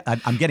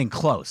I'm getting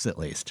close at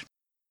least.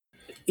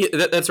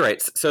 Yeah, that's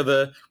right. So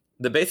the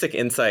basic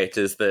insight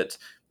is that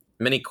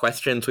many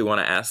questions we want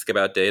to ask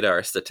about data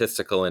are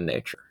statistical in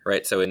nature,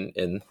 right? So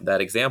in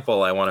that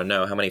example, I want to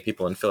know how many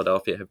people in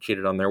Philadelphia have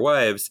cheated on their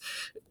wives.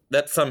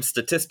 That's some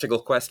statistical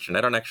question.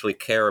 I don't actually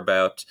care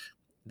about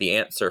the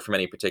answer from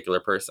any particular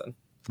person.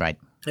 Right.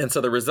 And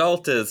so the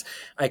result is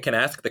I can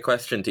ask the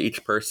question to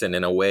each person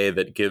in a way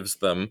that gives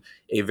them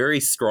a very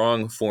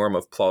strong form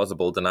of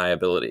plausible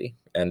deniability.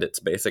 And it's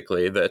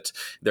basically that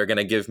they're going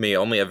to give me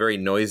only a very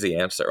noisy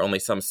answer. Only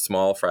some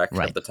small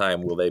fraction of the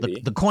time will they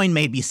be. The coin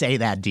made me say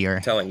that, dear.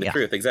 Telling the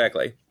truth,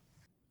 exactly.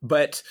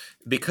 But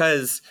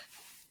because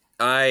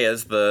I,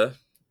 as the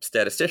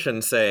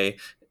statistician,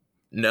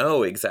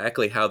 know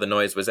exactly how the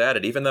noise was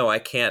added, even though I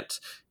can't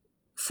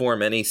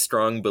form any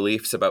strong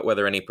beliefs about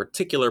whether any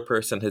particular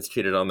person has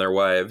cheated on their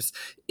wives,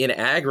 in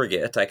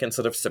aggregate, I can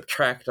sort of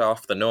subtract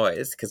off the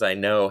noise because I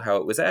know how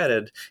it was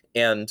added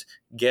and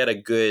get a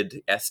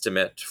good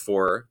estimate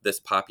for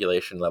this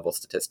population level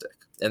statistic.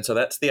 And so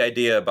that's the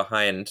idea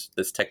behind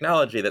this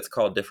technology that's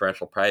called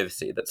differential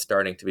privacy that's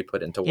starting to be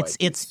put into white.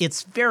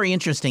 It's very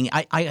interesting.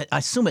 I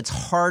assume it's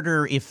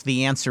harder if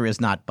the answer is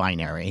not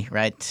binary,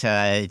 right?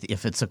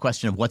 If it's a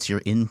question of what's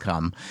your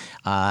income,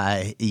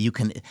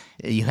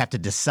 you have to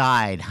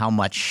decide how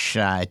much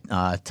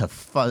to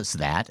fuzz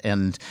that,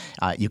 and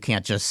you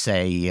can't just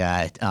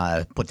say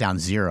put down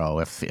 0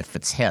 if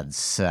it's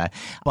heads.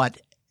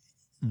 But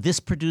this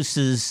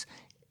produces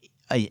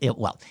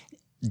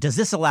does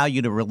this allow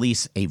you to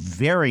release a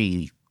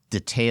very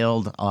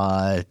detailed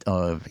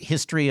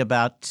history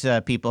about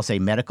people, say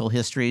medical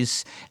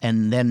histories,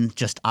 and then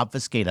just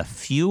obfuscate a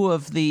few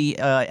of the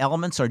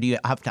elements, or do you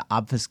have to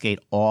obfuscate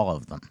all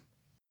of them?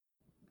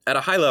 At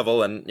a high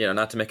level, and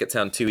not to make it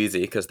sound too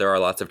easy because there are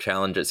lots of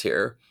challenges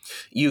here,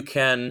 you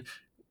can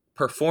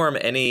perform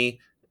any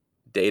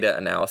data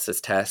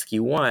analysis task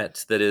you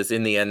want that is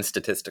in the end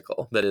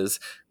statistical. That is,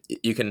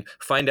 you can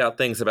find out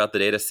things about the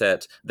data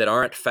set that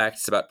aren't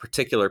facts about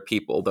particular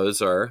people.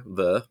 Those are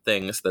the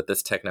things that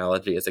this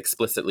technology is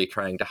explicitly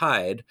trying to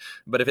hide.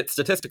 But if it's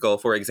statistical,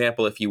 for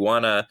example, if you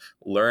want to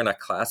learn a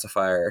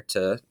classifier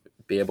to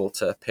be able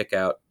to pick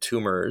out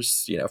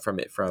tumors,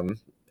 from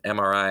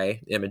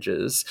MRI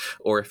images,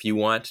 or if you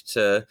want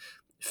to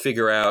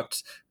figure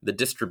out the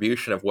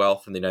distribution of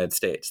wealth in the United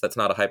States. That's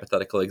not a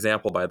hypothetical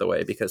example, by the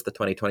way, because the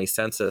 2020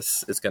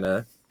 census is going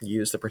to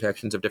use the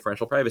protections of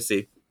differential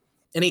privacy.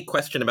 Any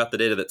question about the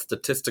data that's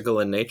statistical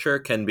in nature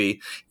can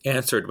be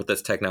answered with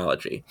this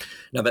technology.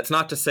 Now, that's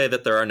not to say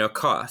that there are no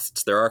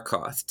costs. There are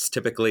costs.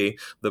 Typically,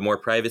 the more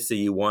privacy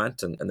you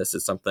want, and this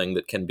is something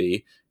that can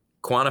be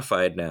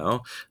quantified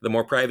now, the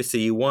more privacy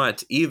you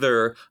want,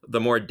 either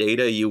the more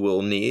data you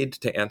will need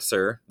to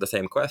answer the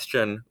same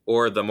question,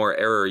 or the more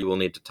error you will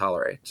need to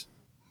tolerate.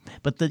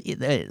 But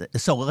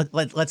so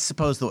let's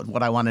suppose that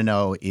what I want to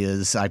know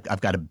is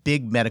I've got a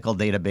big medical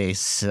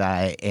database,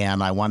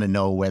 and I want to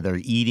know whether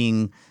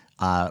eating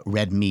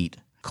red meat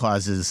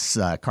causes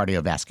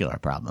cardiovascular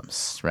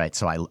problems, right?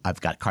 So I've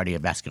got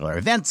cardiovascular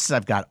events,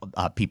 I've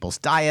got people's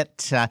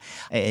diet,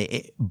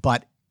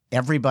 but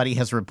everybody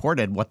has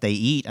reported what they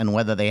eat and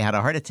whether they had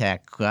a heart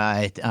attack,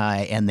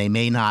 and they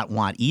may not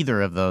want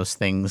either of those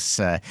things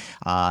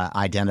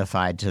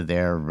identified to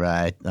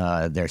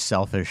their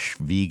selfish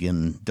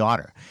vegan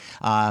daughter.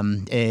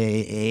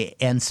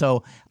 And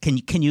so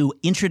can you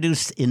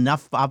introduce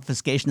enough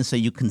obfuscation so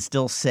you can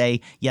still say,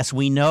 yes,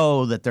 we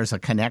know that there's a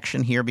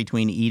connection here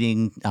between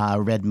eating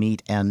red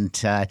meat and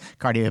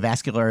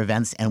cardiovascular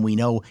events, and we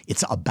know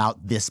it's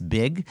about this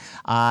big,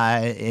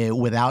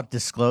 without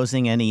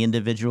disclosing any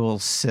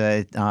individual's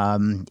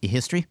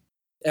history?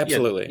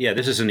 Absolutely. Yeah,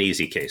 this is an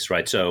easy case,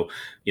 right? So,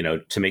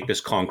 to make this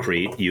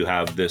concrete, you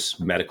have this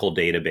medical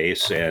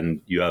database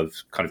and you have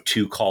kind of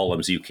two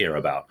columns you care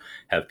about.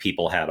 Have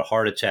people had a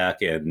heart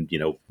attack and,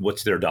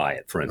 what's their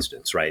diet, for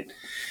instance, right?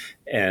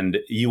 And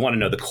you want to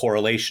know the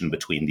correlation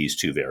between these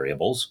two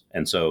variables.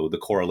 And so the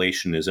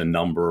correlation is a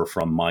number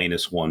from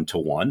 -1 to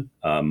 1,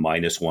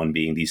 -1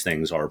 being these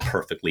things are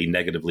perfectly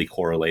negatively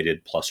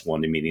correlated,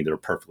 +1 meaning they're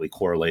perfectly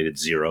correlated,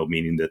 0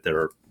 meaning that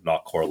they're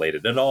not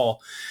correlated at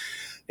all.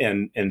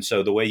 And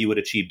so the way you would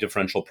achieve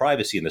differential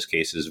privacy in this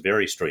case is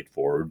very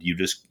straightforward.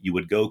 You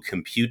would go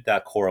compute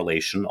that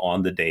correlation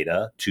on the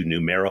data to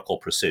numerical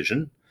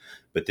precision,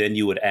 but then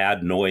you would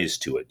add noise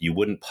to it. You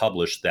wouldn't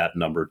publish that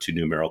number to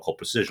numerical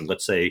precision.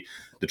 Let's say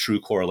the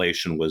true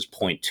correlation was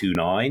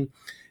 0.29.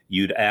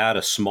 You'd add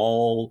a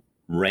small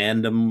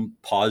random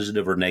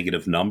positive or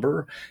negative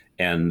number,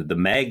 and the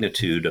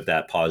magnitude of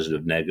that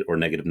positive or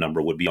negative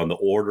number would be on the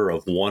order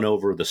of 1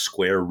 over the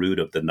square root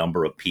of the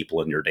number of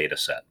people in your data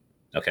set.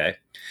 Okay.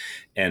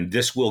 And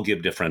this will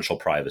give differential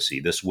privacy.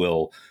 This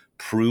will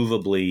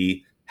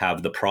provably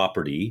have the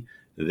property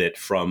that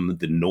from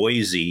the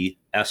noisy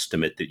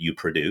estimate that you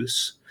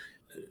produce,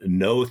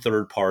 no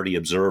third-party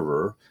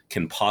observer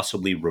can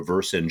possibly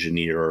reverse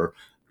engineer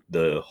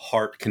the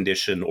heart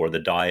condition or the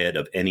diet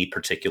of any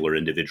particular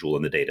individual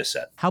in the data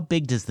set. How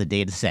big does the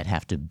data set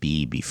have to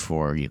be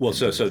before you? Well,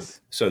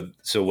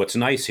 so what's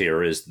nice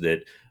here is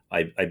that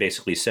I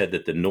basically said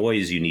that the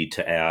noise you need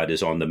to add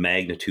is on the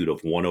magnitude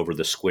of 1 over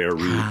the square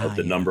root of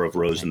the number of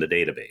rows in the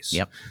database.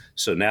 Yep.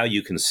 So now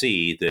you can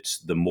see that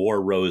the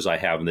more rows I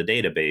have in the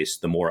database,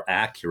 the more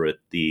accurate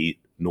the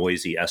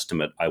noisy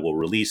estimate I will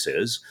release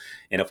is.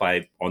 And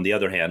on the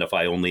other hand, if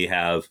I only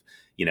have,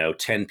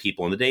 10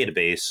 people in the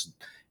database,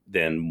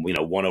 then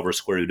 1 over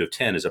square root of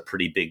 10 is a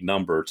pretty big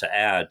number to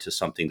add to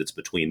something that's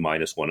between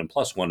 -1 and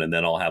 +1, and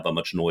then I'll have a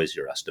much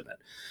noisier estimate.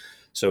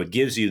 So it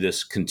gives you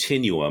this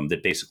continuum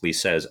that basically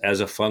says, as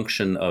a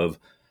function of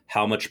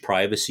how much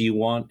privacy you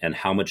want and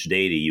how much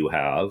data you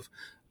have,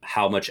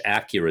 how much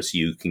accuracy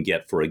you can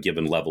get for a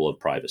given level of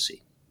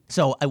privacy.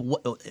 So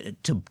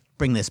to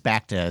bring this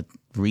back to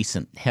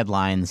recent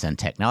headlines and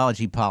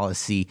technology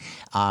policy,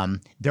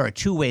 there are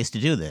 2 ways to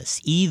do this.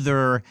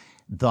 Either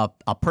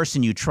a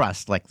person you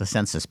trust, like the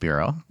Census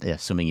Bureau,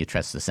 assuming you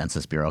trust the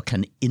Census Bureau,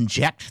 can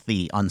inject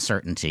the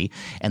uncertainty,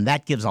 and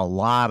that gives a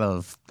lot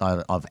of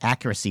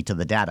accuracy to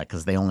the data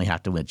because they only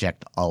have to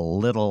inject a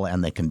little,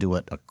 and they can do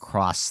it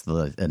across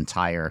the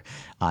entire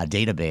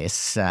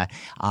database.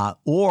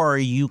 Or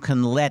you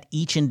can let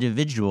each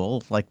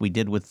individual, like we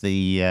did with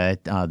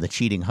the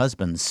cheating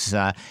husbands,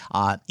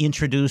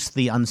 introduce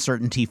the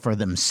uncertainty for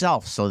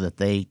themselves so that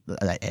they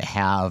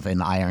have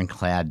an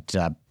ironclad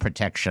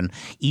protection,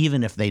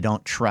 even if they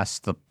don't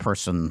trust the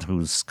person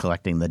who's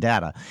collecting the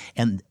data.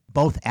 And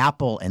both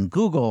Apple and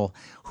Google,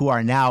 who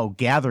are now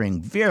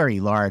gathering very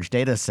large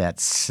data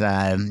sets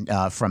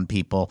from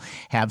people,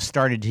 have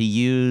started to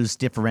use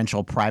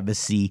differential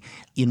privacy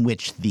in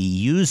which the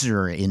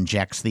user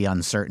injects the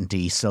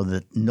uncertainty so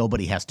that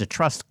nobody has to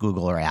trust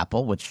Google or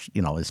Apple, which,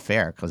 is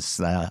fair because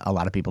a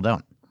lot of people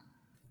don't.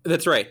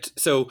 That's right.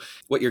 So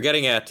what you're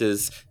getting at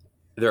is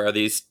there are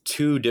these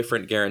 2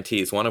 different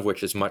guarantees, one of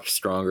which is much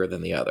stronger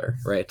than the other,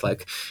 right?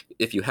 Like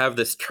if you have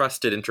this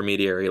trusted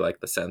intermediary like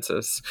the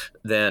census,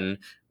 then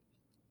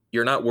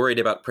you're not worried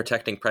about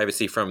protecting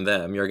privacy from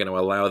them. You're going to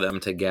allow them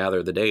to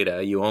gather the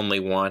data. You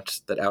only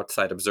want that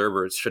outside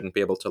observers shouldn't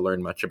be able to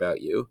learn much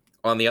about you.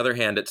 On the other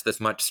hand, it's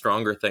this much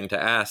stronger thing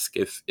to ask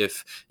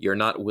if you're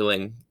not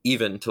willing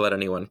even to let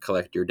anyone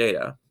collect your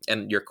data.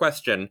 And your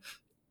question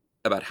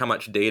about how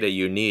much data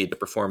you need to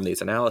perform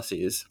these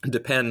analyses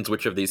depends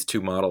which of these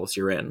 2 models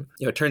you're in.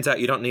 It turns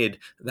out you don't need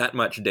that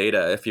much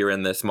data if you're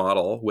in this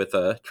model with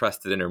a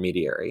trusted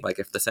intermediary. Like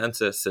if the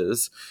census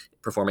is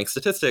performing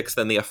statistics,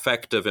 then the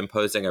effect of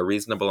imposing a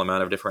reasonable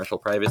amount of differential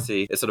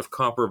privacy is sort of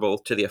comparable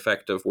to the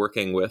effect of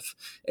working with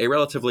a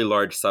relatively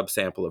large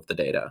subsample of the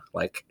data,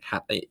 like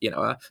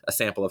a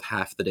sample of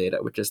half the data,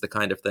 which is the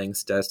kind of thing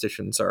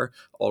statisticians are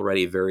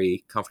already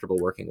very comfortable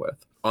working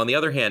with. On the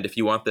other hand, if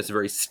you want this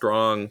very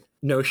strong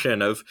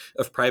notion of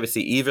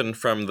privacy, even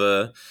from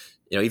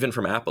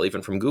Apple,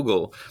 even from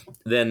Google,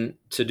 then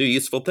to do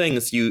useful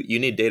things, you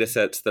need data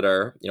sets that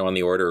are, on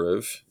the order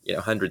of,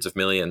 hundreds of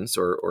millions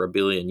or 1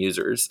 billion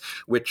users,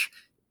 which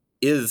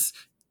is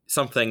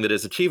something that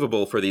is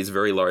achievable for these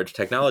very large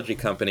technology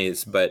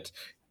companies, but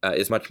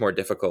is much more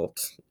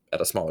difficult at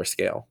a smaller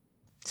scale.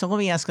 So let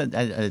me ask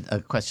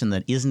a question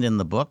that isn't in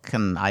the book,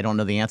 and I don't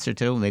know the answer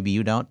to. Maybe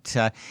you don't.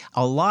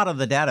 A lot of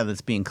the data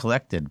that's being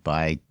collected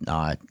by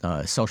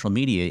social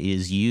media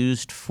is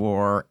used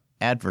for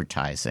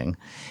advertising,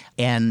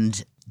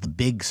 and the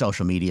big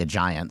social media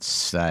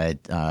giants,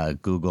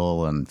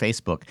 Google and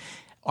Facebook,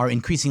 are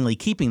increasingly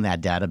keeping that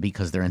data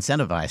because they're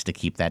incentivized to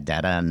keep that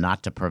data and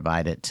not to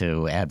provide it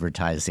to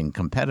advertising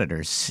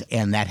competitors.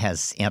 And that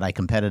has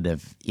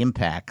anti-competitive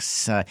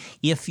impacts.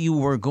 If you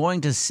were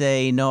going to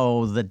say,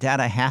 no, the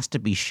data has to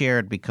be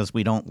shared because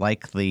we don't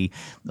like the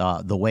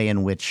way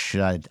in which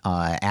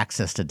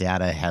access to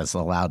data has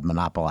allowed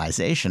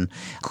monopolization,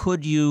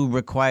 could you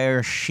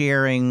require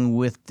sharing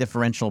with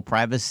differential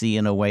privacy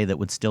in a way that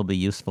would still be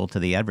useful to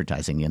the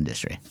advertising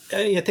industry?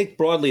 I think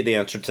broadly the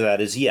answer to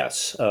that is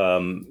yes.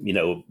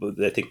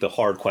 I think the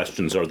hard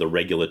questions are the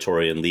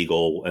regulatory and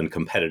legal and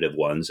competitive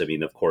ones. I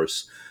mean, of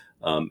course,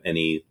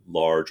 any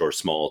large or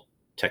small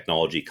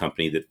technology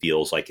company that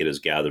feels like it has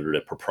gathered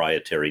a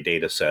proprietary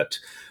data set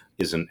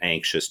isn't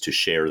anxious to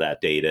share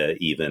that data,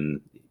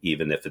 even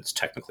if it's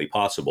technically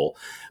possible.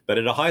 But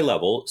at a high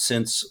level,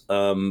 since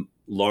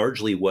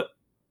largely what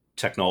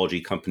technology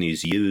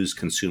companies use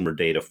consumer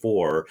data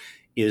for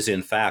is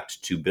in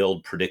fact to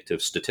build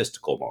predictive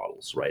statistical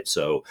models, right?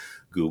 So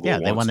Google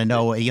they want to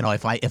know,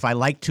 if I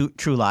like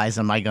True Lies,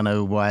 am I going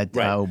to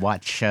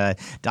watch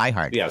Die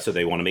Hard? Yeah, so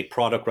they want to make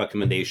product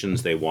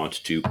recommendations. They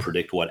want to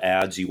predict what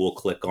ads you will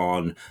click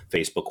on.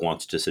 Facebook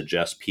wants to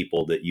suggest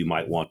people that you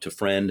might want to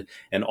friend.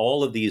 And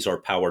all of these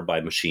are powered by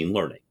machine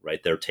learning,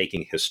 right? They're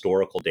taking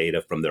historical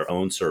data from their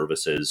own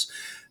services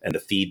and the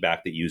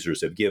feedback that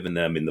users have given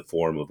them in the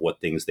form of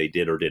what things they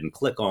did or didn't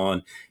click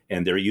on.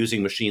 And they're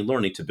using machine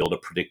learning to build a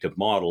predictive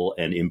model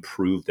and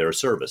improve their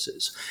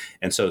services.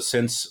 And so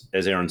since,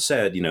 as Aaron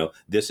said,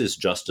 this is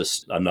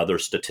just another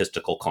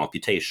statistical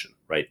computation,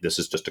 right? This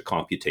is just a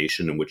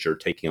computation in which you're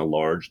taking a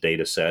large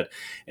data set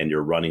and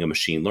you're running a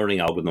machine learning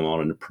algorithm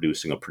on and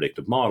producing a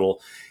predictive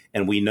model.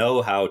 And we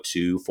know how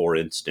to, for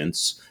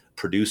instance,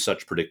 produce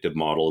such predictive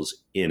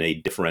models in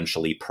a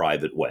differentially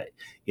private way,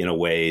 in a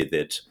way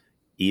that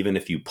even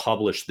if you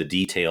publish the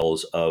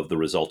details of the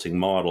resulting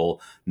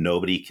model,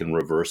 nobody can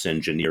reverse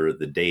engineer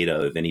the data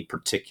of any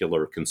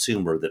particular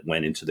consumer that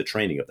went into the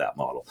training of that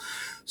model.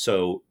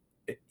 So,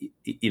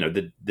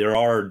 there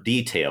are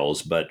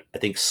details, but I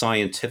think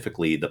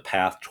scientifically the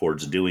path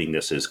towards doing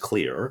this is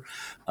clear.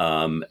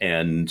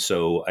 And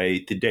so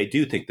I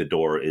do think the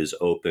door is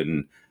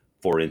open,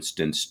 for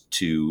instance,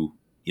 to,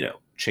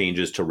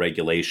 changes to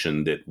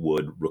regulation that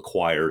would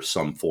require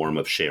some form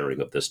of sharing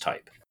of this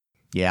type.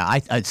 Yeah,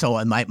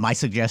 so my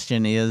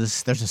suggestion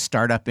is there's a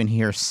startup in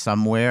here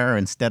somewhere.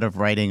 Instead of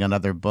writing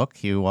another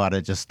book, you ought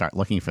to just start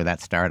looking for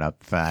that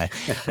startup.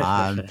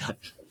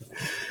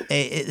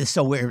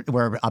 So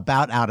we're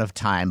about out of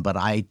time, but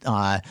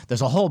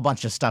there's a whole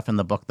bunch of stuff in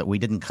the book that we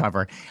didn't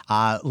cover.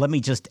 Let me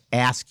just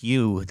ask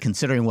you,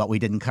 considering what we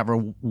didn't cover,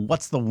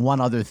 what's the one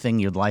other thing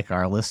you'd like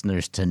our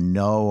listeners to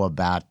know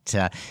about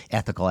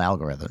ethical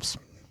algorithms?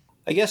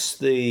 I guess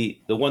the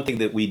one thing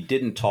that we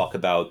didn't talk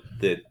about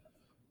that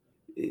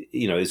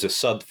is a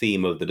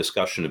sub-theme of the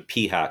discussion of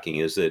p-hacking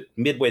is that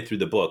midway through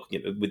the book,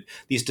 with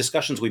these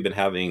discussions we've been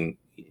having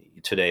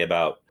today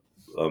about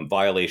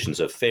violations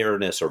of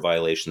fairness or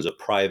violations of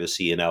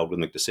privacy and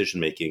algorithmic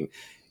decision-making,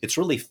 it's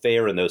really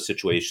fair in those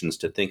situations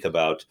to think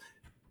about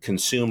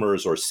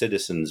consumers or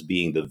citizens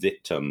being the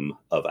victim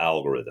of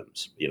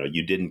algorithms.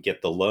 You didn't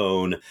get the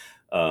loan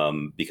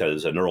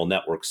because a neural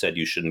network said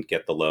you shouldn't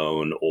get the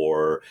loan,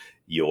 or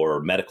your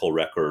medical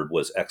record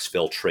was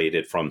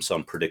exfiltrated from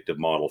some predictive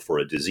model for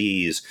a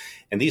disease.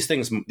 And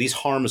these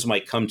harms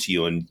might come to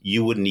you and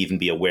you wouldn't even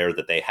be aware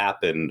that they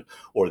happened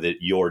or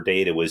that your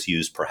data was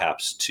used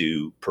perhaps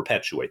to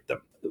perpetuate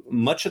them.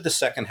 Much of the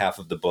second half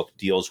of the book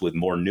deals with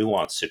more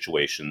nuanced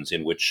situations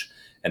in which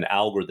an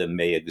algorithm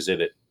may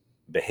exhibit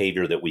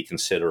behavior that we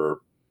consider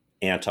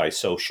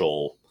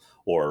antisocial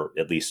or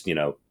at least,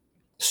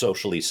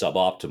 socially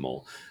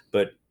suboptimal.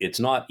 But it's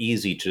not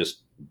easy to just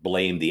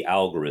blame the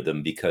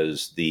algorithm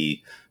because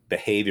the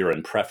behavior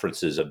and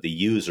preferences of the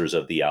users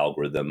of the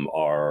algorithm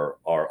are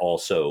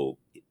also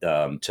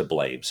to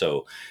blame.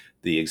 So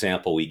the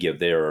example we give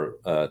there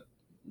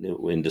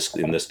in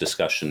this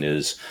discussion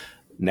is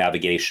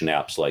navigation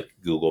apps like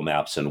Google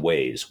Maps and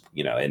Waze,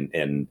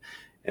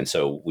 and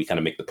so we kind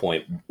of make the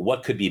point,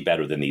 what could be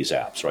better than these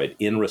apps, right?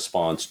 In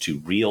response to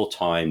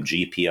real-time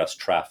GPS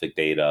traffic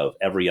data of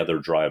every other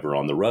driver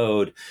on the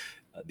road,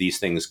 these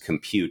things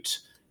compute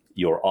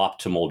your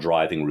optimal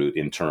driving route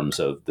in terms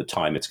of the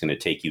time it's going to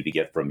take you to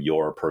get from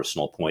your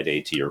personal point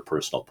A to your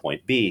personal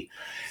point B.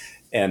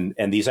 And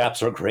these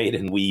apps are great,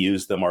 and we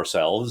use them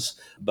ourselves.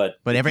 But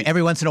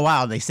every once in a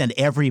while, they send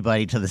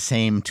everybody to the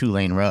same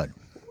 2-lane road.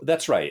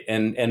 That's right.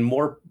 And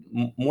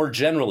more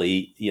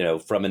generally,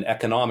 from an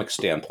economic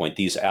standpoint,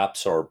 these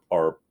apps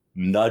are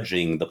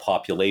nudging the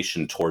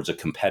population towards a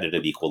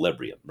competitive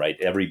equilibrium, right?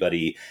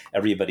 Everybody,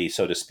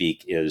 so to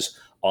speak, is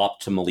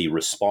optimally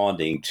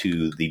responding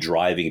to the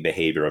driving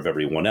behavior of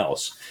everyone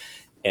else.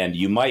 And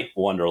you might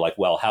wonder,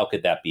 well, how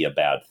could that be a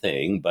bad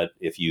thing? But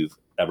if you've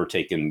ever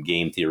taken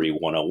Game Theory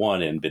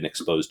 101 and been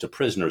exposed to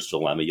Prisoner's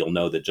Dilemma, you'll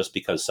know that just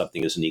because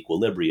something is in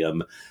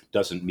equilibrium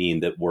doesn't mean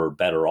that we're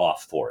better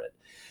off for it.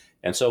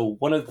 And so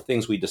one of the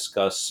things we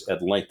discuss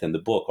at length in the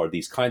book are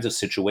these kinds of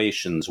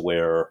situations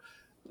where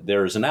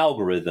there's an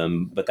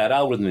algorithm, but that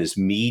algorithm is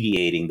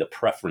mediating the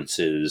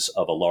preferences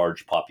of a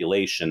large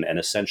population. And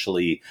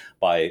essentially,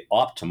 by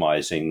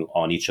optimizing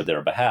on each of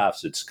their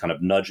behalfs, it's kind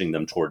of nudging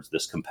them towards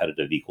this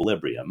competitive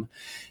equilibrium.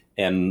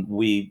 And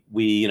we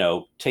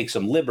take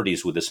some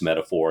liberties with this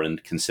metaphor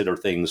and consider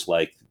things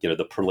like,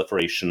 the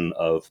proliferation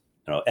of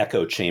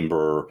echo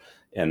chamber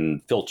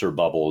and filter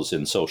bubbles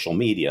in social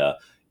media.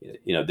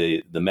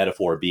 The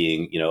metaphor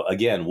being,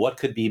 again, what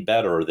could be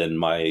better than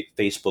my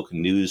Facebook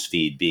news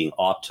feed being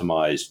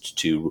optimized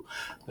to,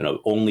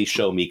 only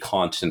show me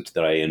content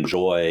that I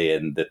enjoy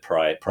and that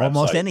perhaps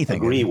almost I anything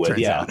agree with.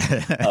 Yeah.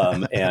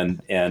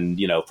 And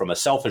from a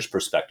selfish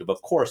perspective,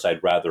 of course,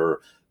 I'd rather,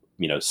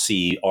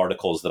 see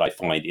articles that I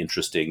find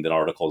interesting than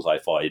articles I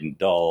find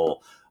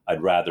dull.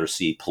 I'd rather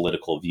see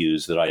political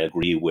views that I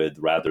agree with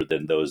rather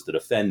than those that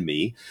offend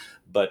me.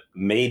 But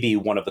maybe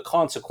one of the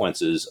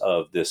consequences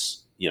of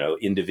this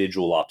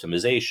individual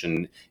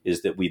optimization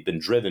is that we've been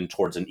driven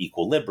towards an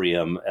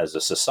equilibrium as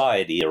a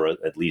society, or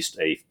at least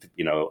a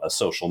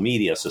social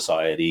media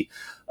society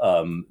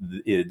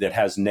that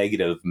has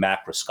negative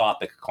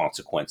macroscopic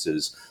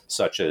consequences,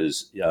 such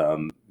as a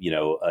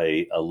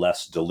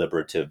less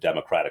deliberative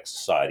democratic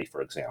society,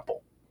 for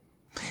example.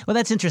 Well,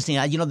 that's interesting.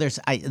 I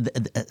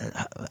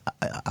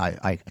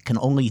can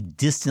only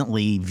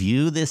distantly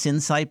view this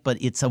insight,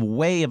 but it's a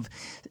way of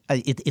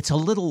it's a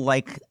little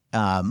like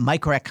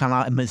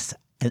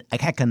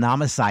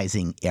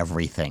economicizing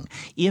everything.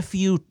 If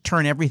you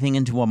turn everything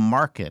into a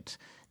market,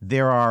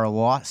 there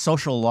are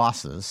social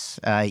losses,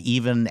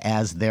 even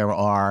as there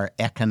are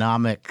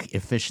economic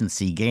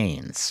efficiency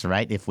gains,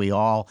 right? If we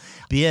all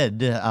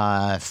bid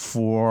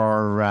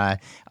for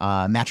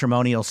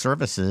matrimonial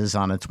services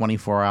on a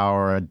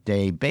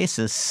 24-hour-a-day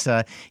basis,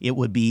 it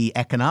would be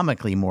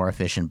economically more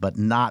efficient, but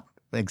not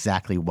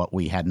exactly what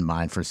we had in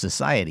mind for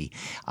society.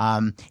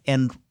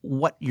 And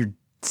what you're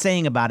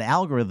saying about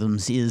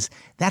algorithms is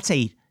that's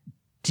a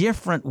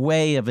different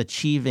way of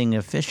achieving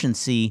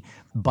efficiency,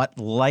 but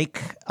like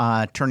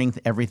turning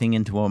everything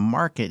into a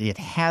market, it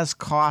has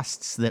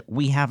costs that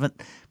we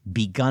haven't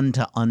begun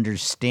to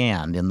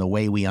understand in the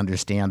way we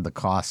understand the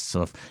costs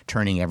of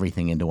turning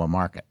everything into a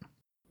market.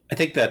 I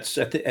think I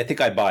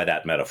think I buy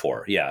that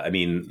metaphor. Yeah, I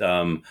mean,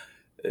 and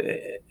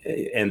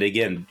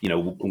again,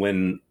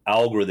 when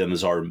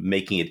algorithms are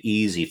making it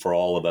easy for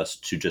all of us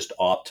to just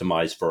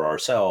optimize for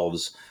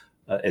ourselves,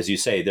 as you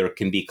say, there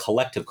can be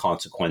collective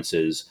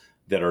consequences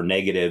that are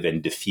negative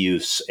and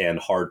diffuse and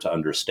hard to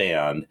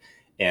understand.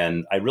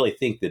 And I really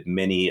think that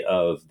many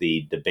of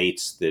the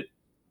debates that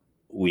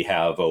we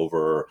have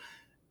over,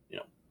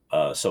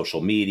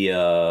 social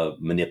media,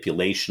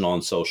 manipulation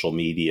on social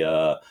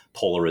media,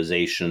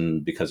 polarization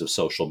because of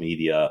social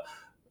media,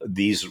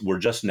 we're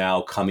just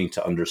now coming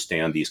to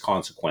understand these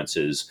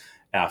consequences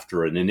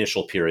after an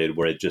initial period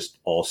where it just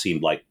all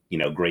seemed like,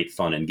 great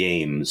fun and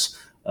games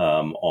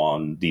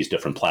on these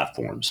different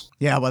platforms.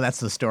 Yeah, well, that's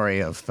the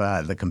story of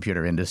the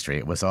computer industry.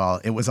 It was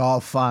all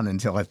fun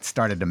until it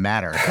started to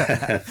matter.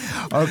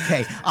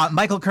 Okay,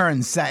 Michael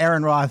Kearns,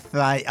 Aaron Roth.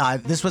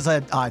 This was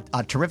a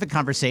terrific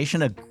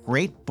conversation. A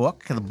great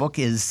book. The book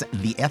is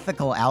The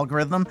Ethical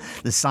Algorithm: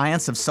 The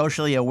Science of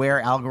Socially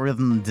Aware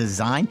Algorithm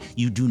Design.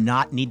 You do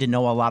not need to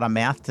know a lot of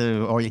math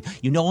you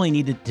only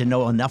needed to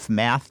know enough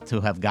math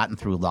to have gotten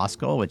through law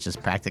school, which is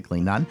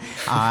practically none,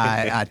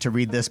 to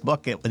read this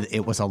book.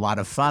 It was a lot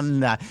of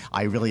fun.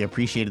 I really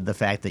appreciated the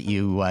fact that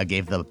you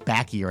gave the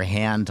back of your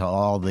hand to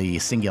all the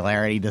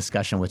singularity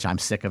discussion, which I'm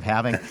sick of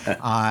having.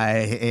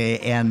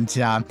 And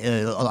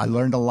I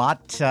learned a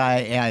lot,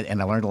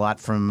 and I learned a lot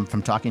from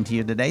talking to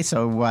you today.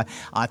 So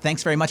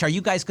thanks very much. Are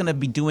you guys going to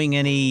be doing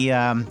any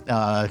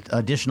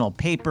additional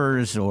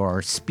papers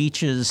or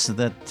speeches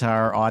that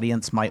our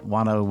audience might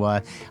want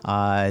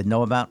to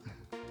know about?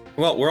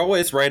 Well, we're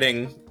always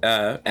writing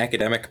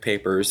academic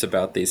papers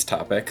about these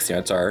topics.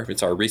 It's our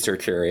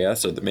research area,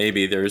 so that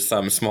maybe there's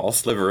some small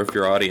sliver of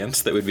your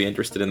audience that would be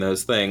interested in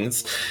those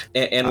things.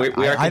 And we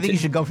are. I think you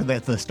should go for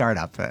the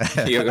startup.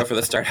 You go for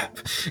the startup,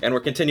 and we're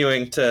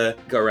continuing to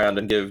go around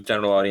and give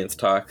general audience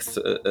talks,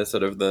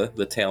 sort of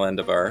the tail end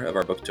of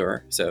our book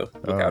tour. So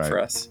look out for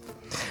us.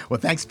 Well,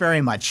 thanks very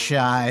much.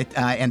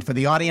 And for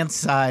the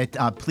audience,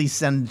 please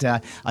send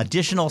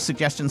additional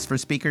suggestions for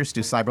speakers to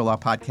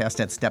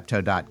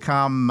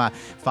cyberlawpodcast@steptoe.com.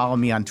 Follow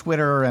me on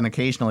Twitter, and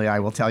occasionally I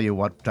will tell you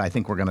what I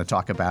think we're going to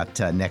talk about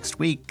next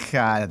week.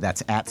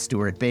 That's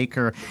 @Stewart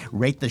Baker.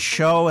 Rate the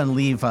show and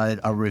leave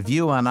a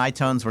review on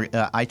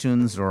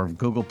iTunes or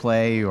Google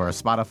Play or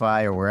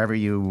Spotify or wherever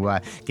you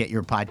get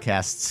your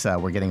podcasts.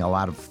 We're getting a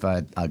lot of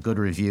good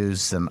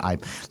reviews, and I'm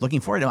looking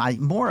forward to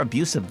more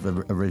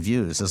abusive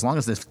reviews. As long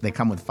as they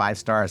come with 5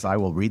 stars, I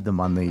will read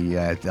them on the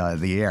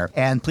air.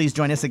 And please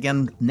join us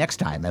again next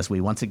time as we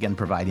once again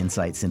provide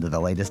insights into the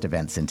latest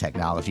events in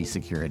technology,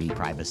 security,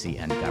 privacy,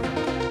 and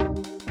government.